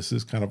 yeah, this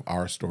is kind of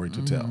our story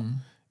to tell,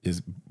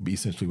 is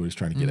essentially what he's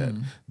trying to get at.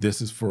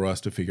 This is for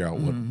us to figure out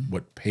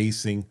what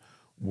pacing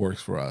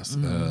works for us.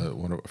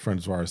 One of our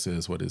friends of ours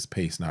says, what is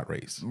pace, not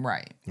race?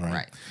 Right.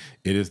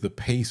 It is the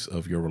pace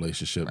of your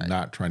relationship,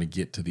 not trying to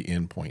get to the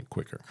end point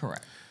quicker.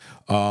 Correct.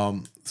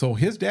 So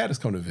his dad has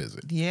come to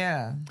visit.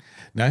 Yeah.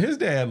 Now his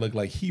dad looked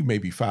like he may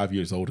be 5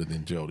 years older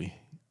than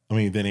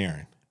than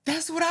Aaron.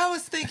 That's what I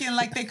was thinking.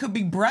 Like they could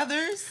be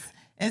brothers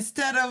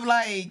instead of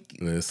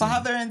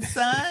father and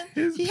son.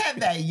 He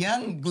had that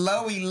young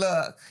glowy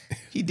look.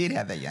 He did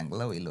have that young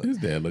glowy look. His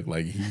dad looked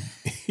like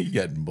he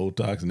got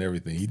Botox and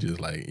everything. He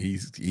just like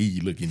he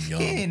looking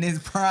young. He in his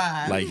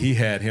prime. Like he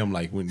had him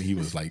like when he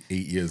was like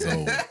 8 years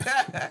old.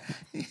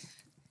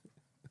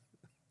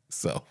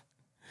 So.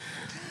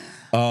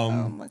 Oh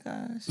my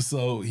gosh.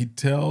 So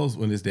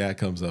when his dad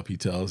comes up, he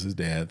tells his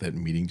dad that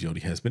meeting Jody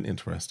has been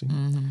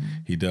interesting.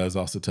 He does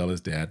also tell his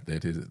dad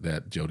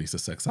that Jody's a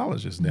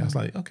sexologist. And Dad's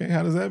like, okay,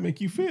 how does that make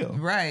you feel?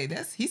 Right.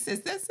 He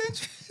says that's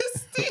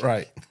interesting.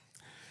 Right.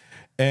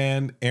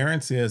 And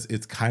Aaron says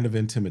it's kind of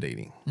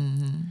intimidating.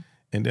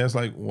 And Dad's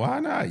like, why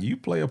not? You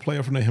play a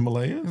player from the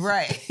Himalayas.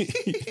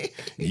 Right.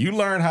 You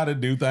learn how to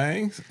do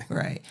things.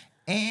 Right.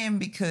 And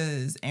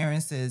because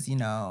Aaron says,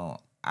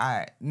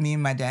 me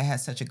and my dad had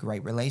such a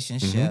great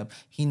relationship.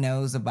 He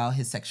knows about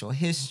his sexual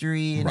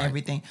history and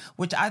everything,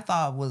 which I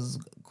thought was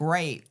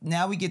great.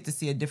 Now we get to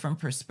see a different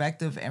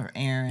perspective of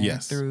Aaron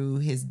through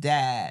his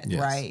dad,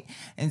 right?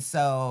 And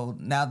so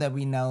now that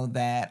we know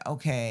that,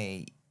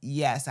 okay,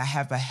 yes, I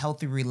have a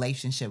healthy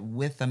relationship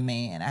with a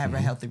man. I have a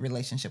healthy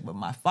relationship with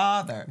my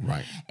father.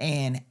 Right.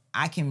 And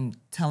I can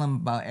tell him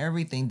about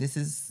everything. This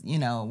is, you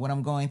know, what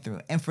I'm going through.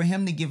 And for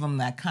him to give him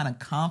that kind of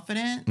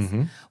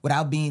confidence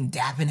without being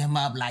dapping him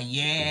up like,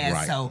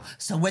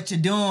 so what you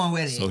doing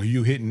with it? So who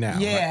you hitting now?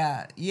 Yeah,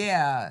 right?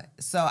 Yeah.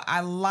 So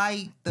I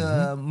like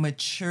the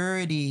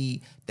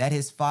maturity that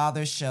his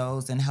father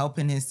shows in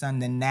helping his son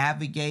to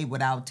navigate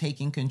without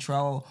taking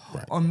control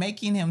or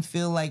making him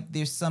feel like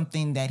there's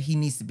something that he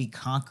needs to be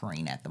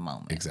conquering at the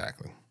moment.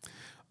 Exactly.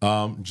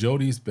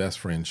 Jody's best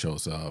friend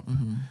shows up.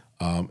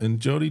 And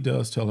Jody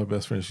does tell her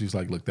best friend, she's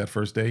like, look, that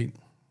first date,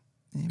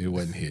 it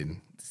wasn't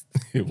hidden.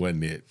 It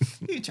wasn't it.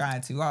 You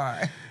trying too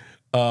hard.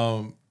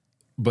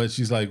 But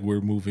she's like,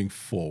 we're moving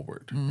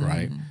forward,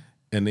 right?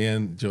 And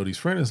then Jody's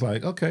friend is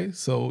like, okay,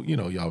 so, you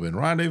know, y'all been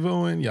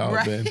rendezvousing.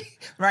 Y'all been.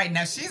 Right.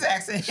 Now she's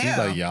asking him. She's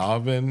like, y'all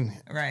been.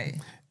 Right.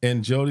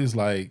 And Jody's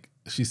like,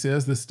 she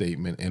says this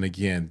statement. And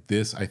again,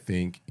 this, I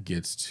think,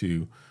 gets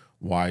to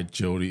why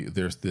Jody,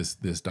 there's this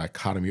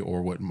dichotomy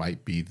or what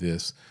might be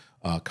this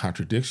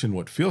contradiction,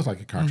 what feels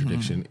like a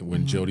contradiction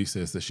when Jody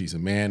says that she's a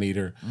man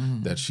eater,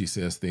 that she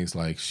says things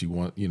like she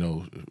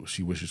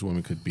wishes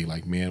women could be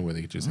like men where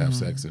they could just have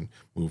sex and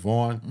move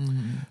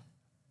on.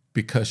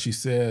 Because she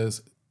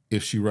says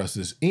if she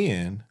rushes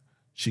in,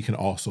 she can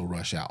also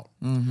rush out.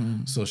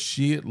 So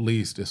she, at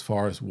least as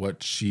far as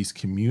what she's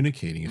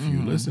communicating, if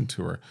you listen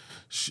to her,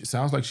 she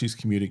sounds like she's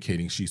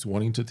communicating. She's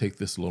wanting to take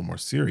this a little more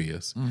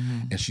serious,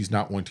 and she's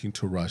not wanting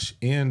to rush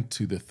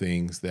into the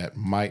things that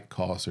might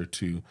cause her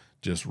to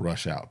just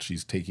rush out.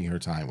 She's taking her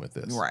time with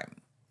this. Right.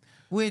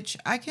 Which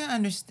I can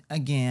understand.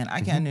 Again,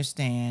 I can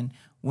understand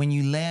when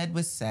you led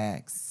with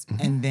sex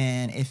and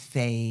then it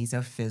fades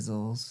or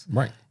fizzles.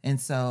 Right. And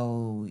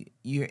so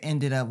you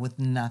ended up with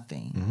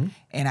nothing.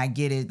 And I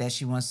get it that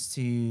she wants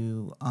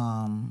to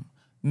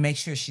make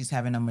sure she's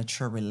having a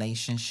mature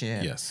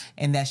relationship. Yes.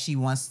 And that she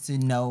wants to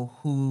know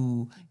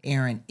who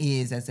Aaron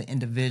is as an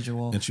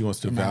individual. And she wants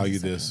to value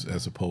this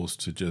as opposed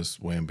to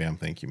just wham, bam,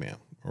 thank you, ma'am.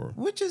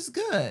 Which is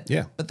good.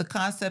 Yeah. But the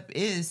concept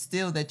is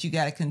still that you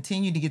got to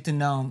continue to get to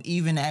know him,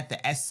 even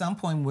at some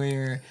point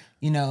where,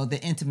 you know, the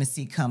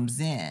intimacy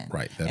comes in.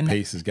 Right. That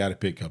pace has got to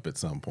pick up at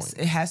some point.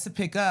 It has to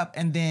pick up.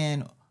 And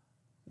then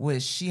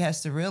what she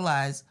has to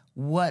realize,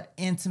 what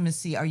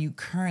intimacy are you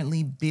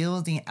currently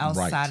building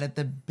outside of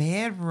the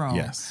bedroom?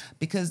 Yes.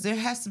 Because there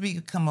has to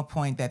become a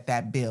point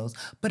that builds.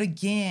 But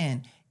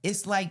again,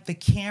 it's like the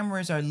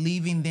cameras are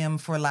leaving them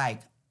for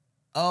like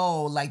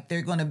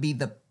they're going to be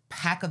the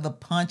pack of the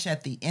punch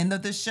at the end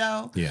of the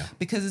show. Yeah.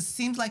 Because it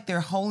seems like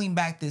they're holding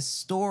back this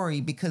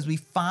story because we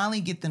finally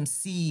get them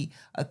see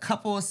a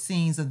couple of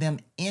scenes of them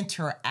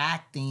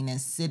interacting and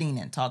sitting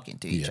and talking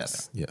to each other.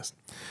 Yes.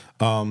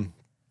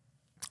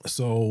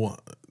 So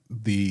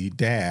the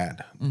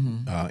dad,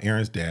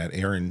 Aaron's dad,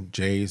 Aaron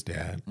J's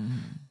dad,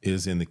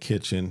 is in the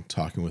kitchen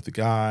talking with the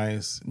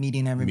guys.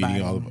 Meeting everybody.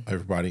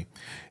 Everybody.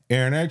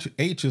 Aaron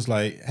H is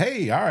like,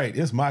 hey, all right,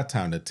 it's my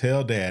time to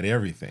tell dad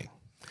everything.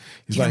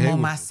 He's Get like, him hey,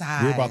 on my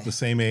side. We're about the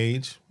same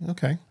age.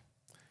 Okay.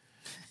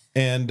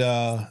 And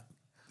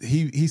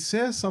he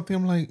says something.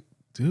 I'm like,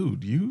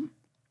 dude,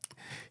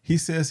 he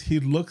says he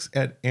looks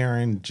at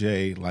Aaron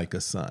J like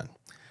a son.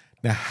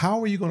 Now, how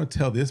are you going to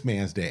tell this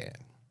man's dad,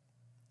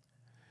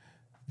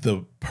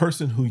 the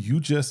person who you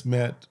just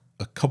met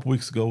a couple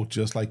weeks ago,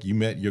 just like you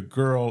met your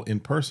girl in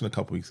person a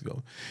couple weeks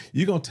ago,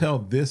 you're going to tell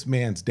this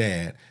man's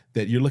dad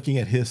that you're looking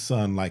at his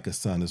son like a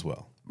son as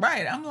well?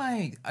 Right. I'm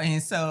like,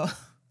 and so...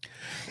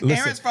 Listen,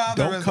 Aaron's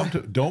father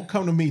don't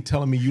come to me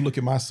telling me you look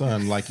at my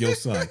son like your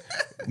son.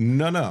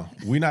 No,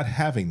 we're not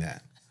having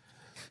that.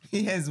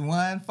 He has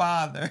one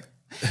father,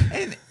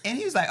 and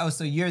he was like, "Oh,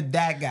 so you're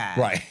that guy?"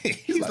 Right?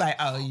 He's like,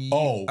 "Oh,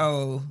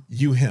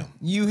 you him,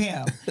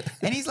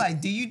 and he's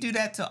like, "Do you do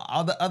that to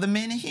all the other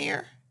men in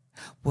here?"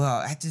 Well,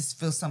 I just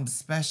feel something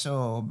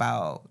special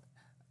about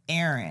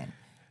Aaron,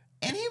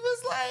 and he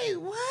was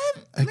like, "What?"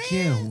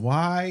 Again, man?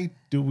 why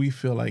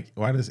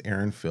does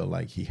Aaron feel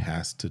like he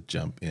has to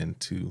jump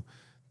into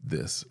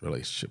this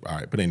relationship? All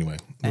right, but anyway,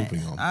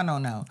 moving on. I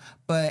don't know,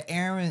 but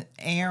Aaron,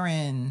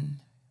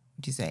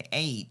 what'd you say?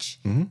 H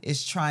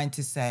is trying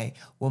to say,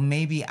 well,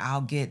 maybe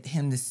I'll get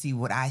him to see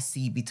what I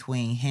see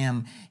between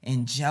him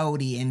and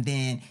Jody, and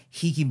then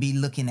he can be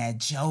looking at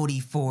Jody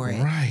for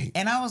it. Right.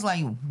 And I was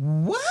like,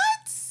 what?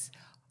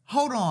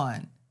 Hold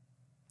on.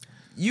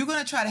 You're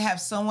going to try to have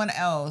someone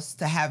else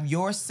to have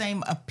your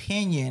same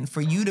opinion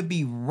for you to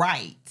be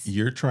right.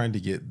 You're trying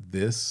to get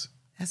this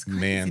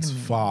man's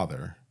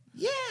father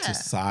to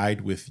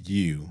side with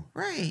you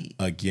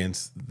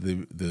against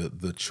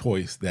the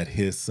choice that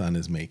his son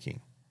is making.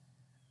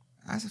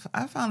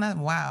 I found that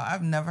wild.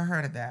 I've never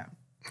heard of that.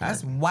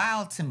 That's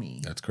wild to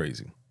me. That's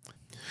crazy.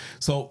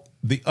 So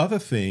the other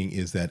thing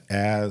is that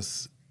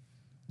as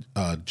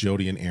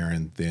Jody and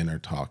Aaron then are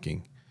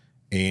talking,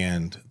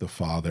 and the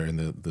father and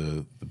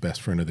the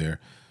best friend are there,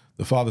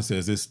 the father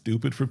says it's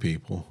stupid for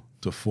people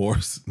to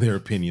force their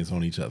opinions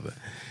on each other.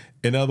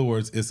 In other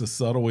words, it's a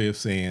subtle way of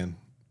saying,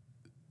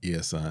 yeah,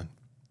 son,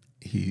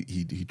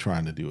 he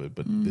trying to do it,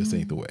 but this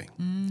ain't the way,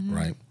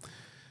 right?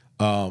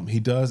 He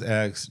does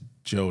ask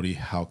Jody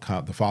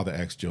the father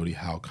asked Jody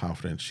how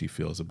confident she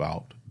feels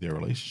about their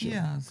relationship.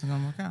 Yeah, it's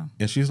gonna work out.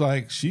 And she's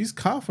like, she's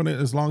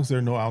confident as long as there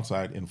are no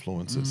outside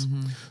influences.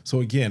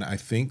 So again, I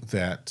think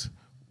that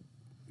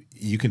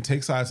you can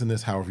take sides in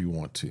this however you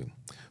want to,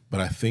 but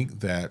I think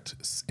that,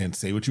 and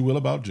say what you will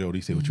about Jody,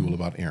 say what you will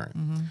about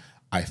Aaron.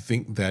 I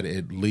think that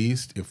at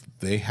least if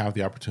they have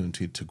the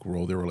opportunity to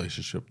grow their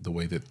relationship the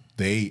way that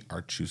they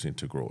are choosing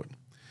to grow it,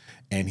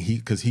 and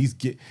because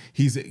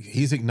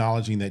he's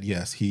acknowledging that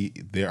yes,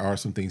 there are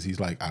some things he's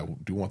like, I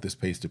do want this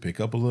pace to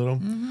pick up a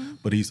little,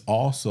 but he's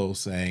also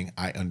saying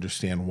I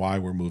understand why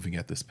we're moving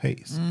at this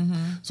pace.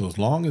 So as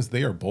long as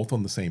they are both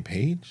on the same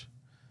page,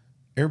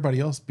 everybody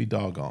else be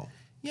doggone.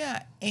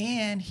 Yeah,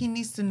 and he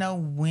needs to know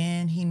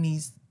when he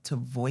needs to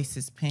voice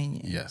his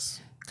opinion. Yes,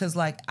 because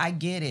like I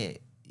get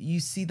it. You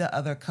see the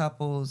other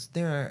couples,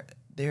 they're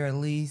at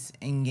least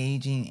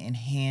engaging in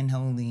hand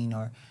holding,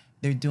 or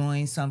they're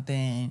doing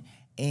something,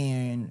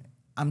 and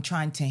I'm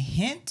trying to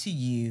hint to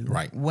you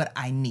what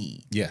I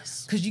need.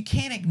 Yes. Because you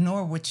can't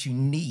ignore what you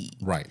need.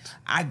 Right.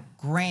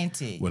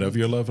 Granted. Whatever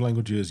your love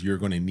language is, you're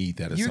going to need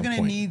that at some point. You're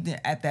going to need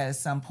that at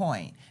some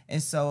point.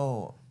 And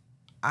so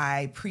I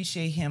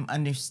appreciate him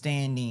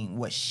understanding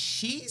what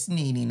she's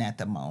needing at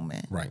the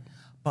moment. Right.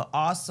 But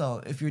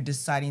also, if you're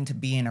deciding to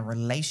be in a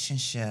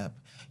relationship,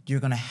 you're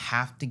going to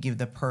have to give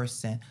the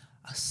person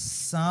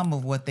some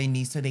of what they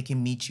need so they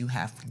can meet you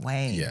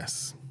halfway.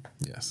 Yes.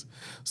 Yes.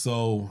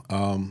 So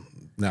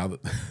now,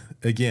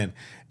 again,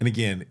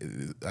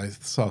 I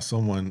saw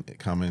someone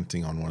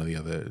commenting on one of the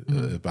other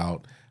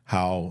about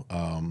how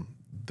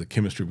the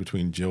chemistry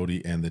between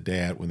Jody and the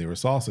dad when they were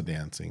salsa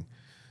dancing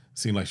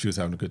seemed like she was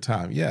having a good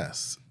time.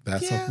 Yes,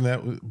 that's something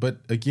that, but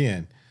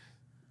again,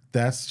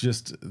 that's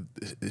just,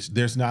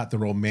 there's not the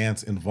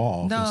romance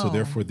involved. And so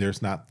therefore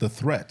there's not the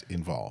threat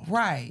involved.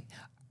 Right.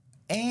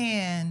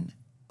 And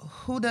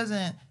who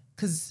doesn't,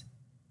 because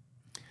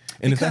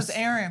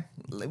Aaron,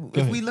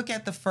 if we look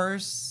at their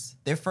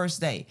first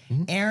date,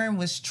 Aaron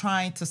was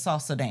trying to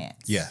salsa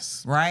dance.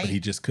 Yes. Right? But he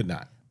just could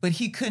not. But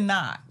he could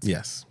not.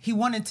 Yes. He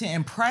wanted to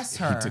impress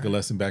her. He took a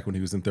lesson back when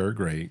he was in 3rd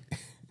grade.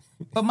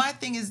 But my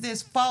thing is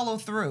this, follow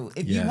through.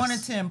 If you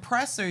wanted to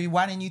impress her,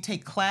 why didn't you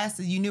take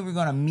classes? You knew we were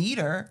going to meet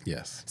her.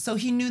 Yes. So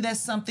he knew that's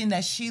something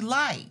that she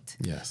liked.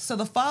 Yes. So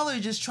the father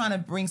is just trying to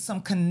bring some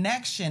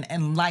connection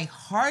and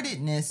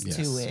lightheartedness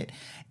to it.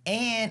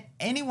 And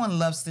anyone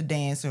loves to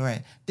dance,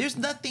 right? There's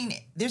nothing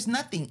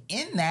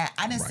in that.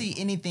 I didn't see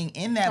anything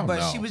in that,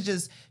 but she was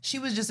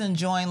just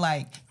enjoying,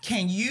 like,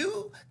 can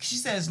you? She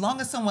said, as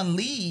long as someone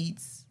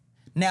leads.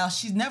 Now,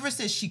 she never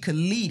said she could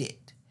lead it.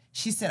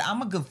 She said,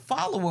 I'm a good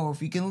follower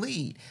if you can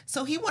lead.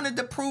 So he wanted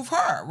to prove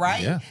her,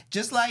 right? Yeah.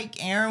 Just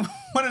like Aaron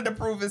wanted to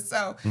prove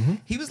himself.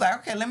 He was like,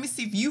 okay, let me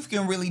see if you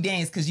can really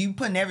dance, because you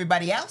putting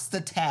everybody else to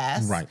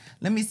task. Right.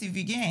 Let me see if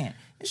you can.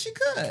 And she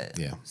could.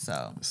 Yeah.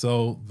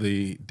 So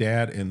the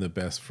dad and the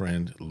best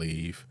friend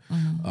leave.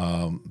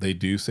 They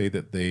do say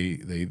that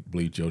they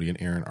believe Jody and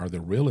Aaron are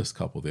the realest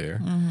couple there.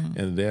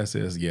 And the dad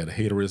says, yeah, the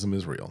haterism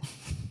is real.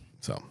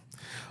 So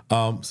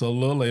a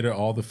little later,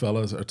 all the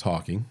fellas are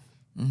talking.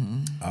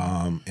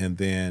 And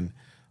then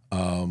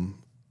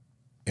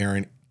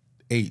Aaron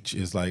H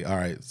is like, all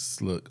right,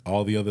 look,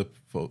 all the other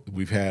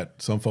we've had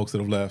some folks that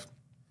have left.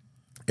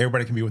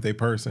 Everybody can be with a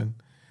person.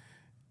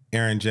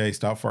 Aaron J,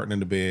 stop farting in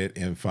the bed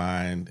and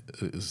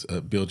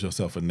build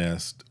yourself a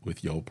nest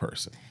with your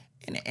person.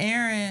 And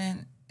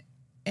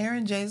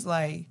Aaron J's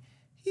like,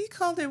 he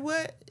called it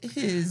what?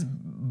 His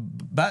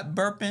butt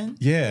burping?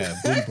 Yeah,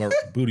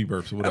 booty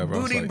burps or whatever. A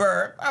booty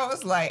burp. I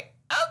was like,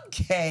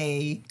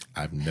 okay.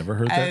 I've never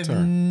heard that term.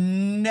 I've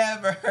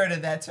never heard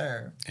of that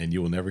term. And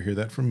you will never hear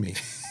that from me.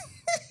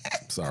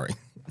 Sorry.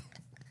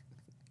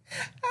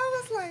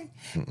 I was like,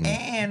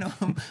 and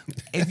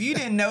if you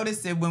didn't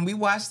notice it, when we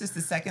watched this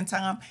the second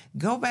time,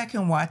 go back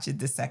and watch it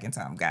the second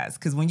time, guys.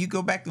 Because when you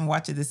go back and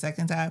watch it the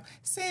second time,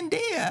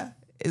 Sandia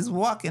is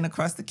walking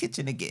across the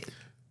kitchen again.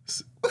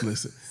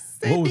 Listen,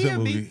 what was that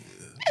movie?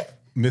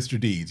 Mr.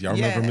 Deeds. Y'all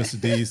remember Mr.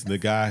 Deeds, the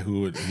guy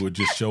who would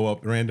just show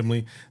up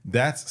randomly?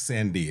 That's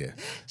Sandia.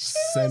 She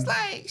was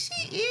like,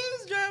 she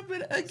is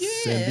dropping again.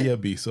 Sandia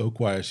be so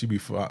quiet. She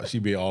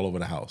be all over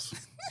the house.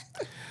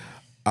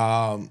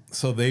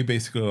 So they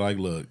basically are like,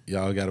 look,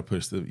 y'all got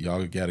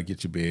to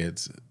get your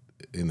beds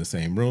in the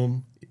same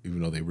room,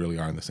 even though they really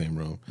are in the same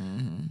room.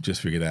 Just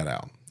figure that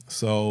out.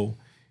 So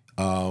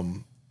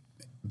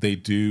they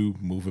do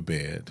move a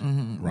bed,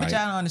 right? Which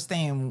I don't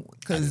understand,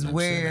 because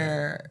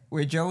where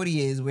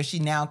Jody is, where she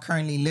now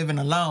currently living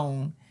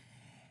alone,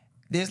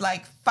 there's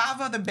like 5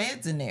 other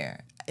beds in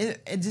there.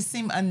 It just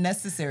seemed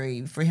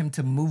unnecessary for him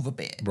to move a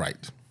bed. Right.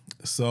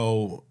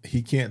 So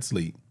he can't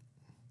sleep.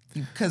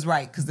 Because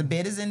the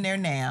bed is in there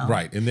now.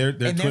 Right. And they're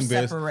twin beds.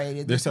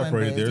 Separated. They're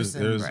separated. There's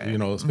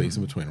a space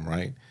in between them,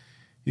 right?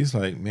 He's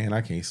like, man,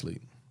 I can't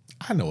sleep.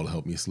 I know what'll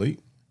help me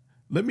sleep.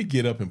 Let me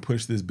get up and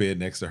push this bed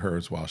next to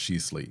hers while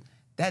she's asleep.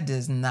 That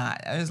does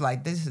not. I was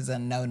like, this is a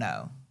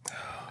no-no.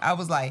 I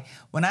was like,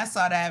 when I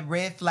saw that,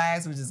 red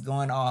flags were just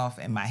going off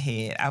in my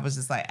head. I was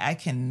just like, I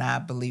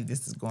cannot believe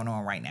this is going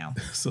on right now.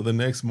 So the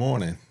next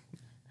morning,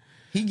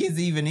 He gets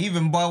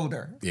even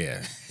bolder.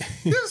 Yeah.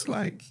 he's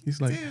like,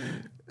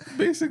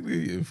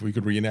 basically, if we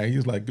could reenact,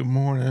 he's like, good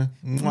morning.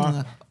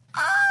 Mwah.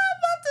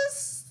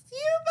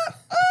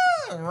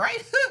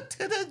 Right hook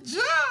to the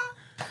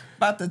jaw.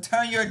 About to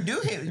turn your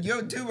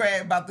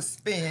do-rag about to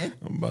spin.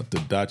 I'm about to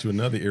dot you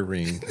another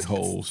earring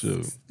hole,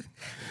 shoot.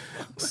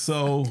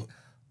 So,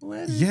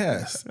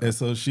 yes. And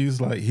so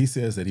she's like, he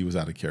says that he was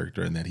out of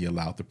character and that he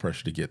allowed the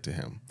pressure to get to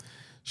him.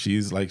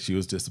 She's like, she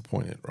was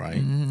disappointed, right?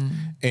 Mm-hmm.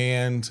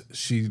 And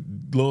she,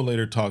 a little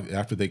later, talked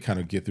after they kind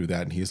of get through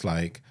that, and he's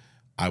like,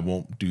 I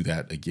won't do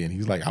that again.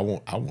 He's like, I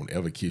won't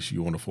ever kiss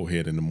you on the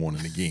forehead in the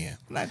morning again.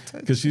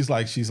 Because she's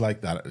like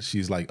that.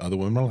 She's like, other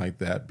women are like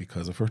that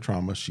because of her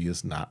trauma. She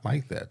is not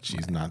like that.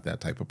 She's not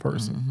that type of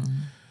person. Mm-hmm.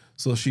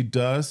 So she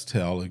does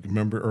tell. Like,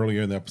 remember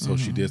earlier in the episode,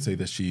 she did say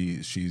that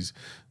she's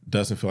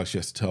doesn't feel like she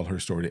has to tell her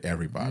story to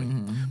everybody,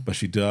 but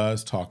she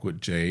does talk with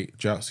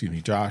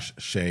Josh,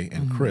 Shay,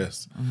 and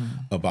Chris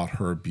about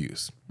her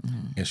abuse,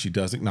 and she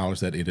does acknowledge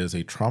that it is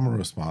a trauma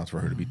response for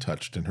her to be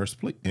touched in her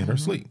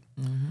sleep,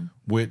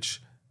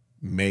 which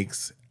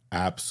makes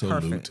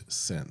absolute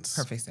sense.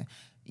 Perfect sense.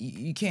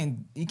 You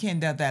can't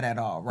doubt that at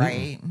all,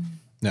 right?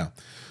 No.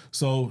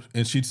 So,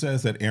 and she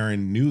says that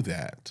Aaron knew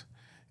that,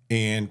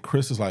 and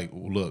Chris is like,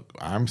 look,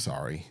 I'm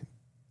sorry.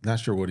 Not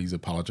sure what he's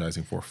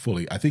apologizing for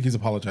fully. I think he's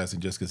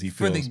apologizing just because he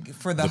feels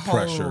for the whole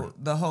pressure.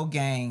 The whole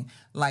gang.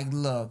 Like,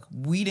 look,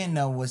 we didn't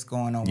know what's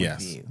going on with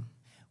you.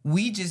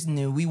 We just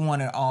knew we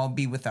wanted to all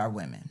be with our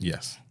women.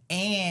 Yes.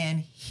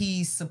 And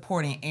he's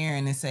supporting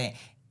Aaron and saying,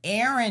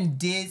 Aaron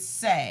did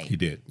say he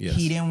did. Yes.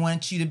 He didn't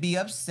want you to be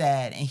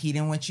upset and he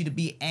didn't want you to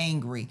be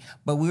angry.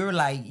 But we were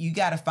like, you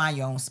got to find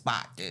your own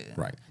spot, dude.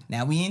 Right.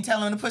 Now, we ain't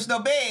telling him to push no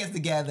beds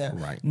together.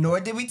 Right. Nor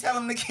did we tell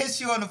him to kiss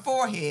you on the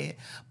forehead.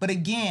 But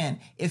again,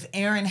 if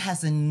Aaron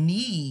has a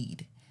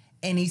need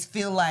and he's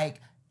feel like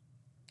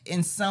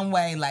in some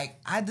way, like,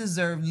 I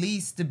deserve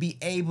least to be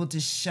able to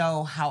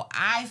show how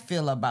I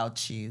feel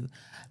about you.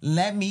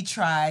 Let me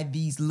try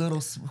these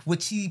little,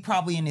 which he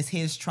probably in his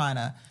head is trying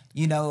to,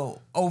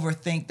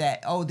 overthink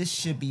that, oh, this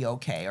should be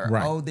okay, or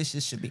oh, this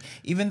should be.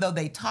 Even though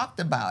they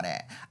talked about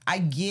it, I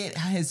get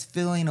his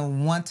feeling of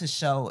want to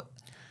show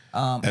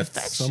at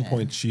affection. some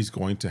point, she's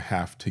going to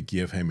have to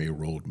give him a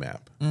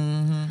roadmap.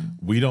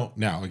 Mm-hmm. We don't,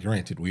 now,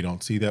 granted, we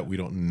don't see that. We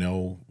don't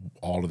know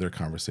all of their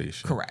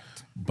conversation.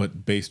 Correct.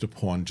 But based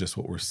upon just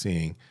what we're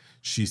seeing,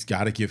 she's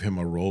got to give him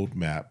a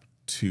roadmap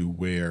to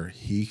where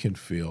he can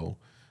feel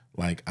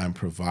like I'm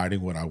providing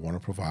what I want to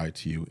provide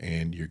to you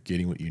and you're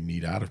getting what you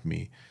need out of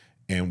me.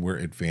 And we're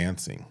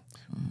advancing.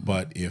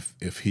 But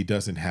if he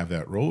doesn't have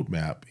that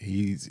roadmap,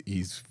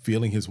 he's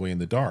feeling his way in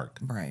the dark.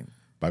 Right.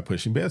 By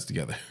pushing beds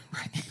together.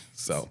 Right.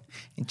 So.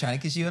 And trying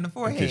to kiss you on the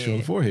forehead. Kiss you on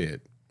the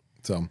forehead.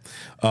 So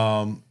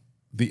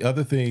the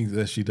other thing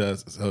that she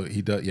does,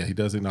 he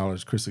does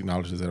acknowledge, Chris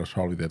acknowledges that it was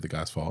probably the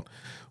guy's fault.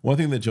 One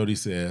thing that Jody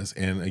says,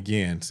 and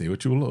again, say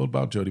what you will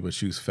about Jody, but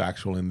she was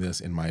factual in this,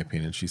 in my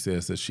opinion. She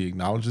says that she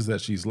acknowledges that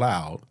she's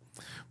loud,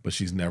 but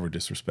she's never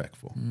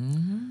disrespectful.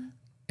 Mm-hmm.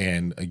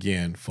 And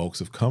again, folks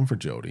have come for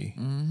Jody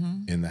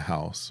in the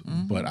house,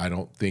 but I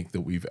don't think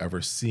that we've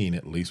ever seen,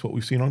 at least what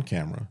we've seen on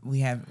camera.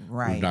 We've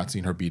not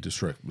seen her be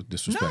disrespectful.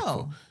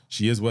 No.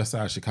 She is West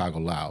Side Chicago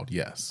loud,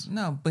 yes.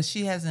 No, but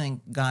she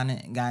hasn't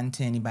gotten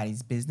to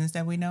anybody's business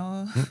that we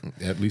know of.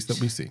 At least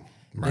that we see.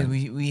 Right.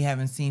 We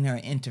haven't seen her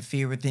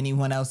interfere with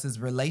anyone else's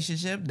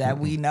relationship that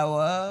we know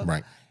of.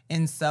 Right.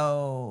 And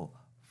so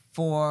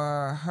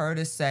for her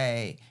to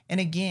say, and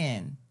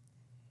again,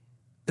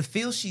 the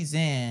field she's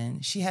in,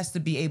 she has to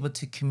be able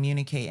to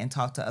communicate and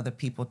talk to other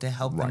people to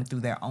help them through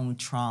their own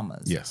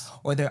traumas. Yes.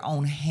 Or their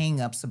own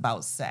hang-ups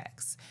about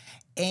sex.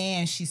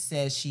 And she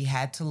says she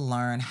had to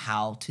learn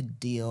how to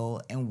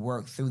deal and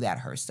work through that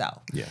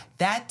herself. Yeah.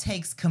 That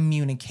takes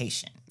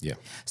communication. Yeah.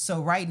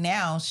 So right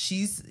now,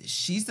 she's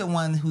the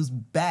one who's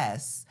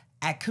best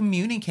at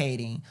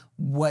communicating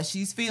what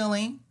she's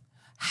feeling,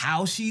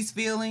 how she's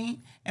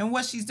feeling, and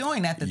what she's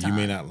doing at the time. You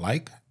may not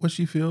like what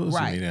she feels.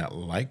 Right. You may not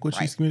like what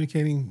she's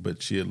communicating,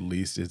 but she at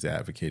least is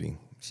advocating.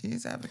 She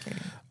is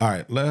advocating. All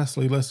right,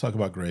 lastly, let's talk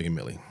about Greg and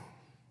Millie.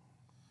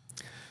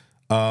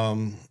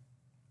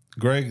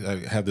 Greg,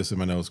 I have this in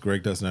my notes.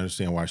 Greg doesn't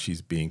understand why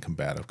she's being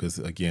combative because,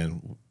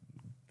 again,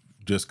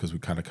 just because we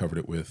kind of covered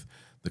it with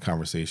the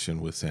conversation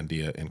with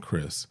Sandia and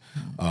Chris.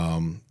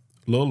 A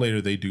little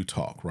later, they do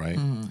talk, right?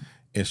 Mm-hmm.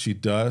 And she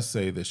does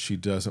say that she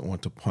doesn't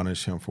want to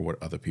punish him for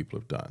what other people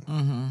have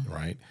done,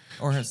 right?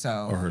 Or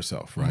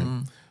herself. Right?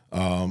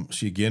 Mm-hmm.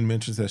 She again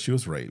mentions that she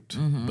was raped,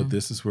 but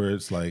this is where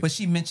it's like... But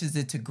she mentions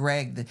it to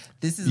Greg.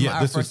 This is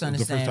our first understanding.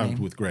 The first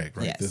time with Greg,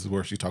 right? Yes. This is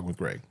where she's talking with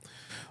Greg.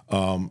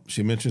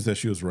 She mentions that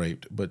she was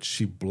raped, but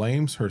she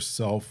blames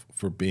herself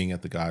for being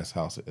at the guy's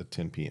house at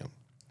 10 p.m.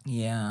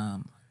 Yeah.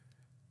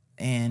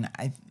 And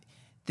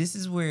this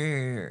is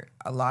where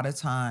a lot of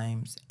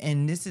times,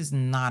 and this is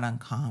not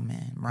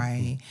uncommon,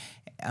 right?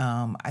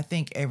 I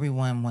think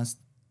everyone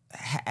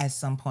at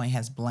some point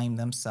has blamed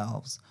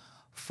themselves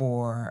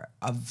for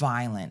a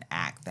violent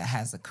act that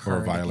has occurred.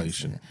 Or a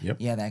violation.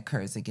 That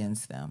occurs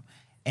against them.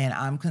 And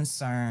I'm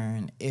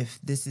concerned if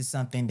this is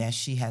something that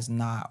she has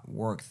not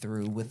worked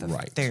through with a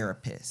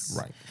therapist.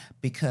 Right.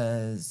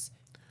 Because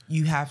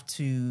you have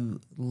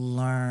to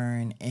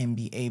learn and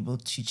be able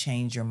to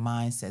change your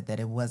mindset that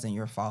it wasn't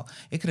your fault.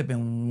 It could have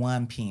been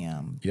 1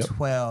 p.m.,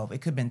 12, it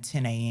could have been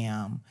 10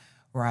 a.m.,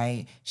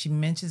 right? She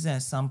mentions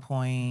at some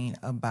point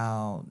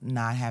about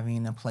not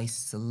having a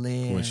place to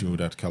live. When she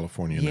moved out to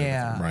California.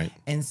 Yeah. Right.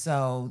 And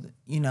so,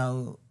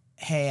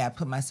 hey, I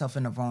put myself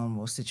in a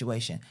vulnerable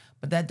situation.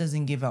 But that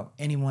doesn't give up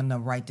anyone the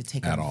right to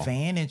take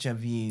advantage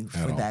of you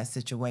for that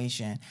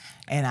situation.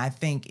 And I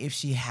think if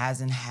she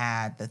hasn't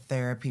had the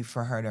therapy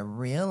for her to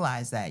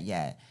realize that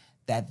yet,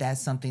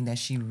 that's something that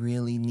she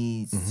really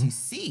needs to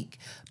seek,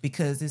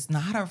 because it's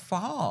not her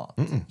fault.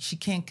 She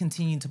can't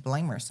continue to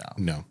blame herself.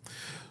 No.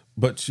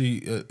 But she,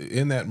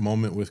 in that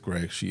moment with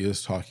Greg, she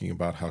is talking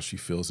about how she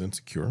feels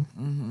insecure.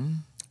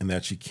 And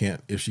that she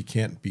can't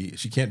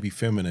be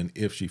feminine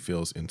if she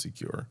feels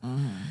insecure.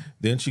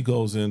 Then she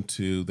goes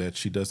into that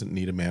she doesn't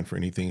need a man for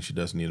anything. She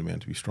doesn't need a man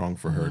to be strong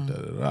for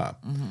her.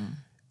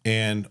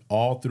 And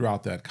all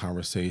throughout that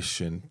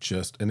conversation,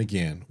 and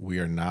again, we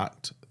are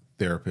not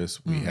therapists.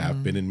 We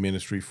have been in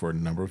ministry for a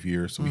number of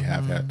years, so we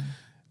have had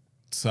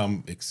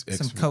some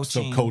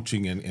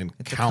coaching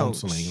and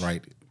counseling,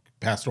 right?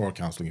 Pastoral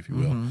counseling, if you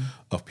will,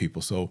 of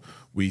people. So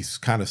we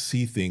kind of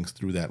see things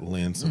through that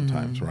lens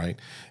sometimes, right?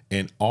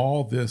 And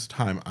all this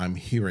time I'm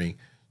hearing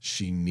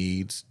she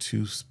needs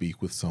to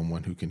speak with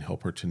someone who can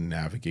help her to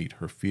navigate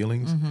her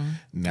feelings,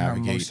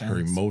 navigate her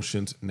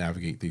emotions,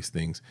 navigate these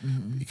things.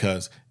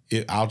 Because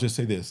I'll just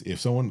say this,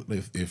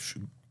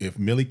 if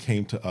Millie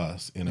came to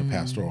us in a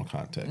pastoral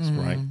context,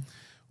 right?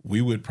 We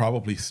would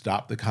probably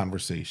stop the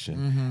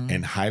conversation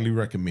and highly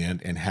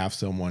recommend and have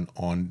someone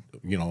on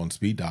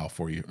speed dial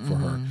for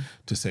her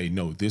to say,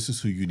 no, this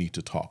is who you need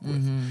to talk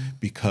with,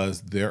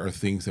 because there are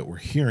things that we're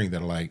hearing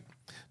that are like,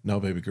 no,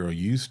 baby girl,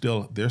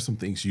 there's some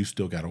things you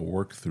still got to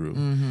work through.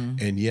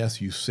 And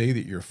yes, you say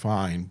that you're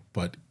fine,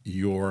 but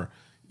your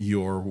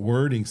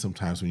wording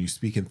sometimes when you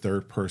speak in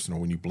third person or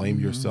when you blame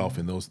yourself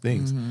in those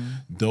things,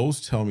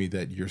 those tell me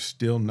that you're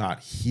still not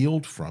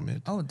healed from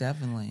it. Oh,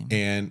 definitely.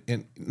 And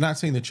not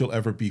saying that you'll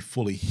ever be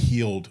fully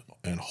healed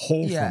and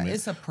whole from it.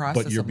 It's a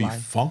process, but you'll be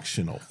life.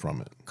 Functional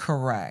from it.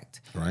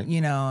 Correct. Right.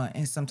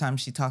 And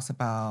sometimes she talks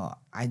about,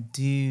 I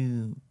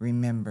do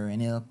remember,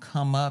 and it'll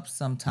come up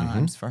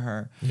sometimes for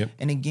her.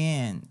 And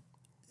again,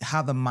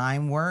 how the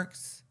mind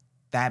works,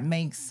 that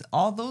makes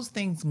all those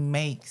things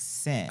make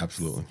sense.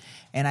 Absolutely.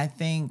 And I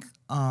think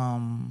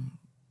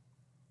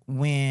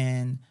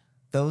when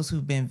those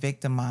who've been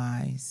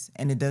victimized,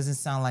 and it doesn't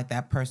sound like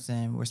that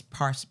person was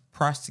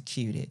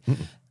prosecuted,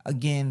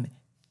 again,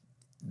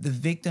 the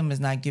victim is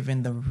not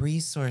given the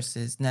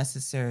resources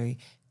necessary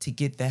to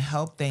get the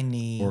help they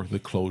need, or the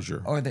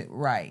closure, or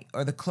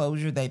the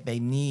closure that they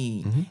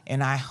need.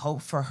 And I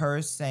hope for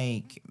her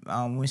sake,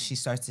 when she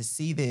starts to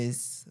see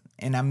this,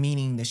 and I'm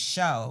meaning the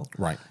show,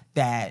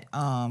 that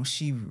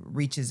she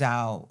reaches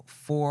out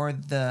for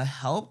the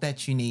help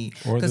that you need.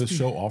 Or the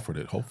show offered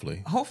it,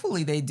 hopefully.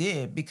 Hopefully they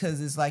did,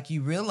 because it's like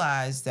you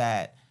realize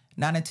that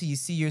not until you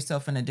see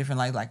yourself in a different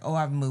light, like, oh,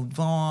 I've moved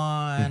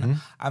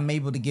on, I'm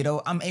able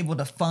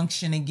to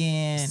function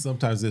again.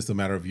 Sometimes it's a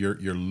matter of your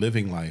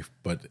living life,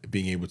 but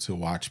being able to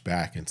watch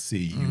back and see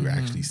you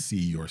actually see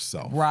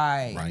yourself.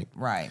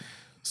 Right.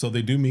 So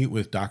they do meet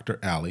with Dr.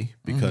 Allie,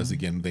 because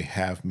again, they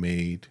have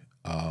made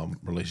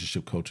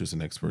relationship coaches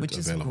and experts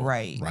available.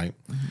 Which is great. Right.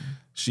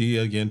 She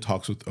again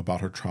talks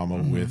about her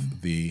trauma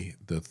with the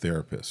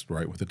therapist,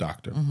 right, with the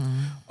doctor.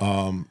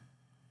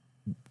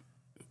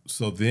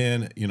 So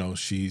then,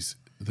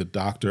 the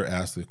doctor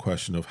asks the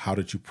question of, how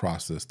did you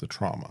process the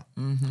trauma?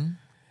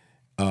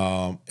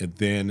 And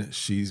then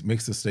she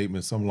makes a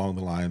statement, some along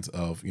the lines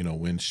of,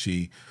 when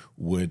she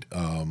would,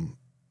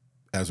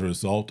 as a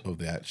result of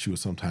that, she would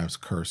sometimes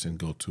curse and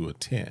go to a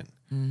 10.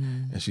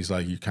 And she's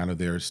like, you're kind of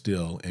there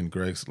still. And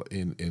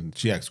and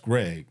she asks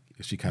Greg,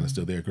 is she kind of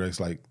still there? Greg's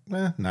like,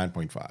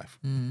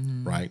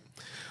 9.5, right?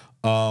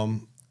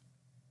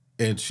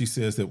 And she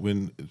says that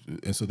when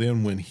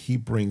he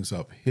brings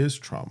up his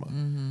trauma,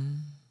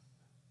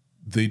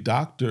 the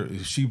doctor,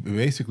 she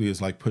basically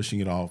is like pushing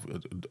it off.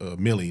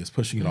 Millie is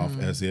pushing it off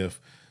as if,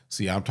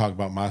 see, I'm talking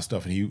about my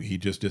stuff, and he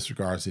just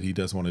disregards it. He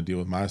doesn't want to deal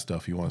with my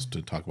stuff. He wants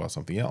to talk about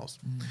something else.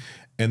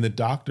 And the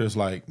doctor's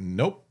like,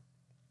 nope.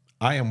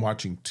 I am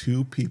watching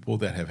two people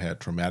that have had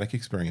traumatic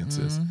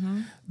experiences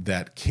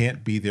that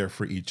can't be there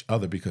for each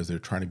other because they're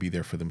trying to be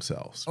there for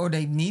themselves. Or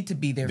they need to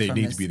be there for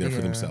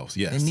themselves,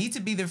 yes. They need to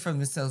be there for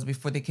themselves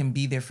before they can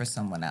be there for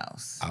someone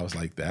else. I was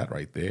like, that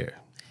right there.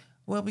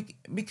 Well,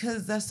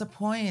 because that's the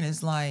point.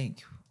 It's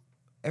like,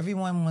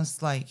 everyone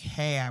was like,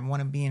 hey, I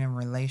want to be in a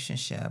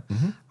relationship.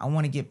 I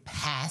want to get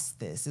past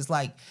this. It's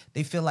like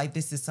they feel like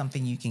this is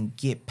something you can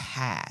get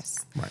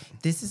past. Right.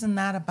 This is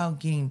not about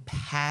getting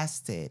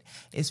past it.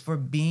 It's for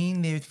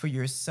being there for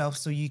yourself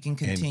so you can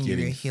continue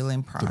your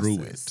healing process.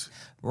 Through it.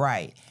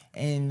 Right.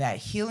 And that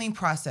healing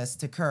process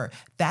to occur,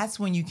 that's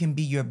when you can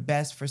be your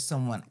best for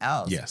someone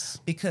else. Yes.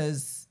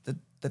 Because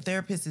the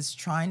therapist is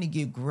trying to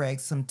give Greg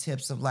some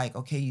tips of like,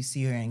 okay, you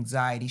see her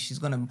anxiety. She's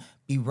going to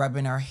be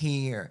rubbing her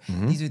hair.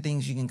 These are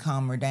things you can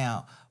calm her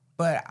down.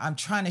 But I'm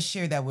trying to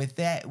share that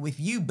with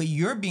you, but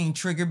you're being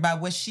triggered by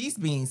what she's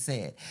being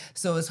said.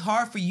 So it's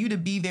hard for you to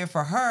be there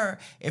for her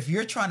if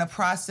you're trying to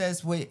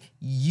process what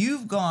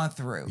you've gone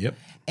through. Yep.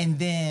 And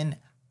then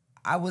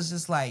I was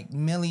just like,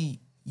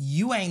 Millie,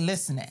 you ain't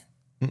listening.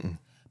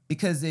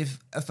 Because if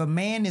a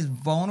man is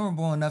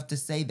vulnerable enough to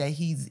say that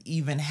he's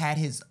even had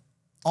his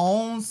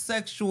own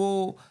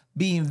sexual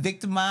being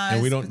victimized,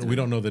 and we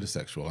don't know that it's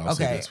sexual. I'll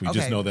say this: we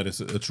just know that it's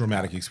a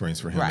traumatic experience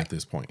for him at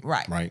this point.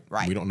 Right.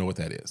 We don't know what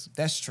that is.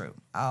 That's true.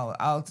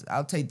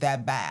 I'll take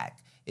that back.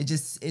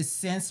 It's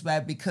sensed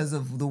back because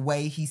of the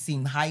way he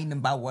seemed heightened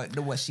about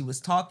what she was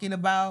talking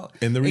about.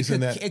 And the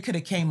reason it could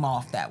have came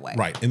off that way.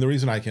 Right. And the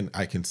reason I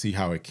can see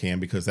how it can,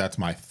 because that's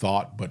my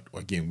thought, but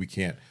again, we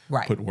can't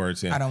put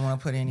words in. I don't want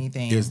to put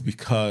anything. Is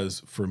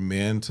because for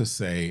men to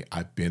say,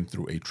 I've been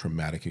through a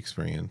traumatic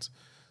experience,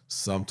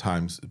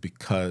 sometimes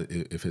because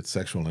if it's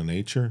sexual in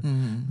nature,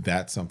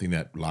 that's something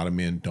that a lot of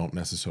men don't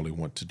necessarily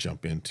want to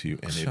jump into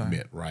and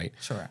admit, right?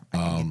 Sure. I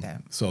can get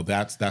that. So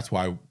that's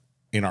why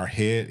in our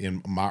head,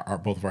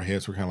 both of our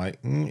heads, we're kind of like,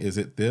 is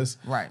it this?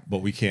 Right. But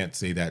we can't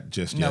say that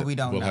just yet. No, we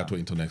don't. We'll have to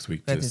wait until next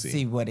week to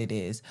see what it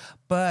is.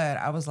 But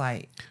I was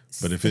like,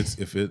 but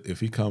if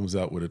he comes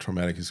up with a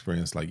traumatic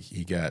experience, like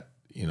he got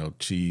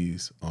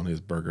cheese on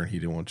his burger and he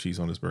didn't want cheese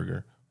on his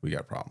burger, we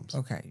got problems.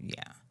 Okay,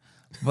 yeah.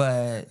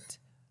 But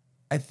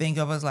I think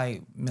I was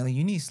like, Millie,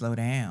 you need to slow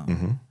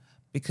down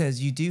because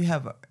you do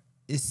have.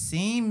 It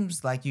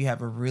seems like you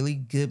have a really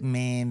good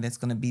man that's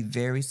going to be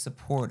very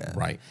supportive.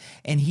 Right.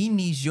 And he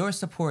needs your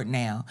support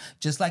now.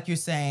 Just like you're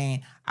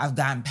saying, I've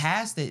gotten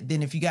past it.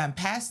 Then if you gotten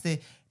past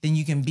it, then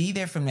you can be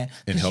there from there.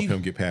 And help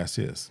him get past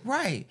his.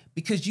 Right.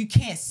 Because you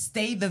can't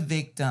stay the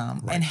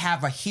victim and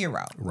have a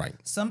hero. Right.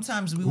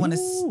 Sometimes we want to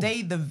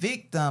stay the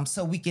victim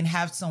so we can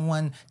have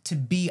someone to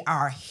be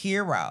our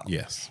hero.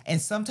 Yes. And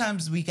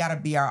sometimes we got to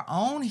be our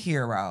own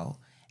hero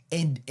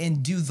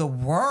and do the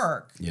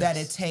work that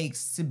it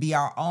takes to be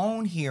our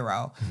own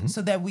hero so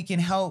that we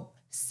can help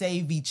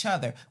save each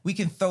other. We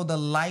can throw the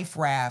life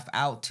raft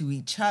out to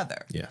each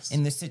other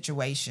in the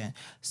situation.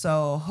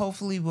 So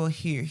hopefully we'll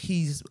hear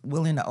he's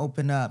willing to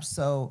open up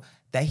so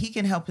that he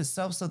can help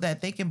himself so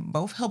that they can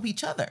both help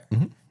each other.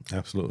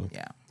 Absolutely.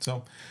 Yeah.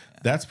 So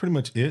that's pretty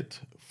much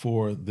it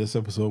for this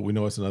episode. We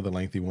know it's another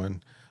lengthy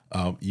one.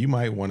 You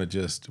might want to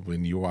just,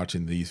 when you're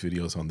watching these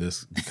videos on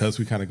this, because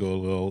we kind of go a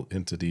little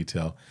into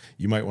detail,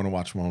 you might want to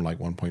watch them on like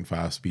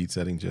 1.5 speed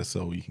setting just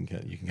so you can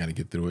kind of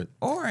get through it.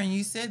 Or, and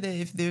you said that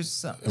if there's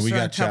some and we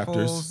got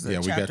chapters, we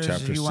got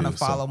chapters you want to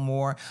follow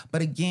more.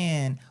 But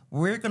again,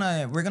 we're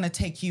gonna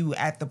take you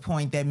at the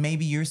point that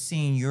maybe you're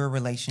seeing your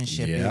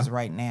relationship is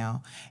right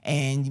now,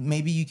 and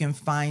maybe you can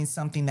find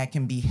something that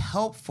can be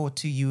helpful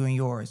to you and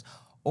yours.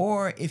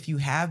 Or if you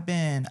have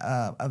been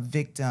a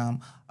victim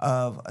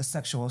of a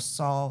sexual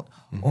assault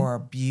or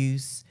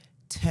abuse,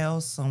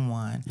 tell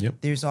someone.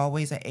 There's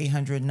always an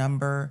 800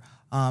 number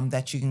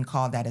that you can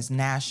call that is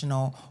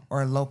national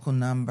or a local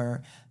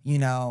number,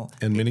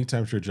 And many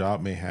times your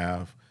job may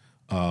have,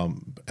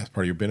 as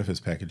part of your benefits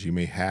package, you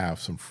may have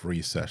some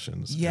free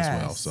sessions as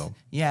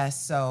well.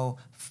 So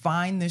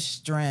find the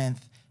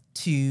strength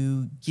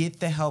to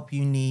get the help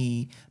you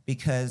need,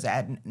 because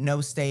at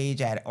no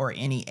stage or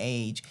any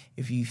age,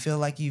 if you feel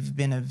like you've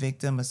been a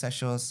victim of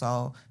sexual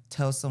assault,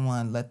 tell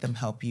someone, let them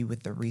help you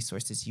with the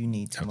resources you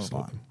need to move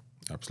on.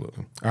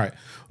 Absolutely. All right.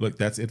 Look,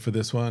 that's it for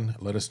this one.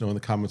 Let us know in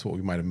the comments what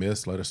we might have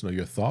missed. Let us know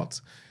your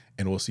thoughts,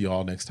 and we'll see you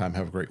all next time.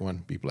 Have a great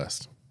one. Be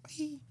blessed.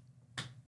 Bye.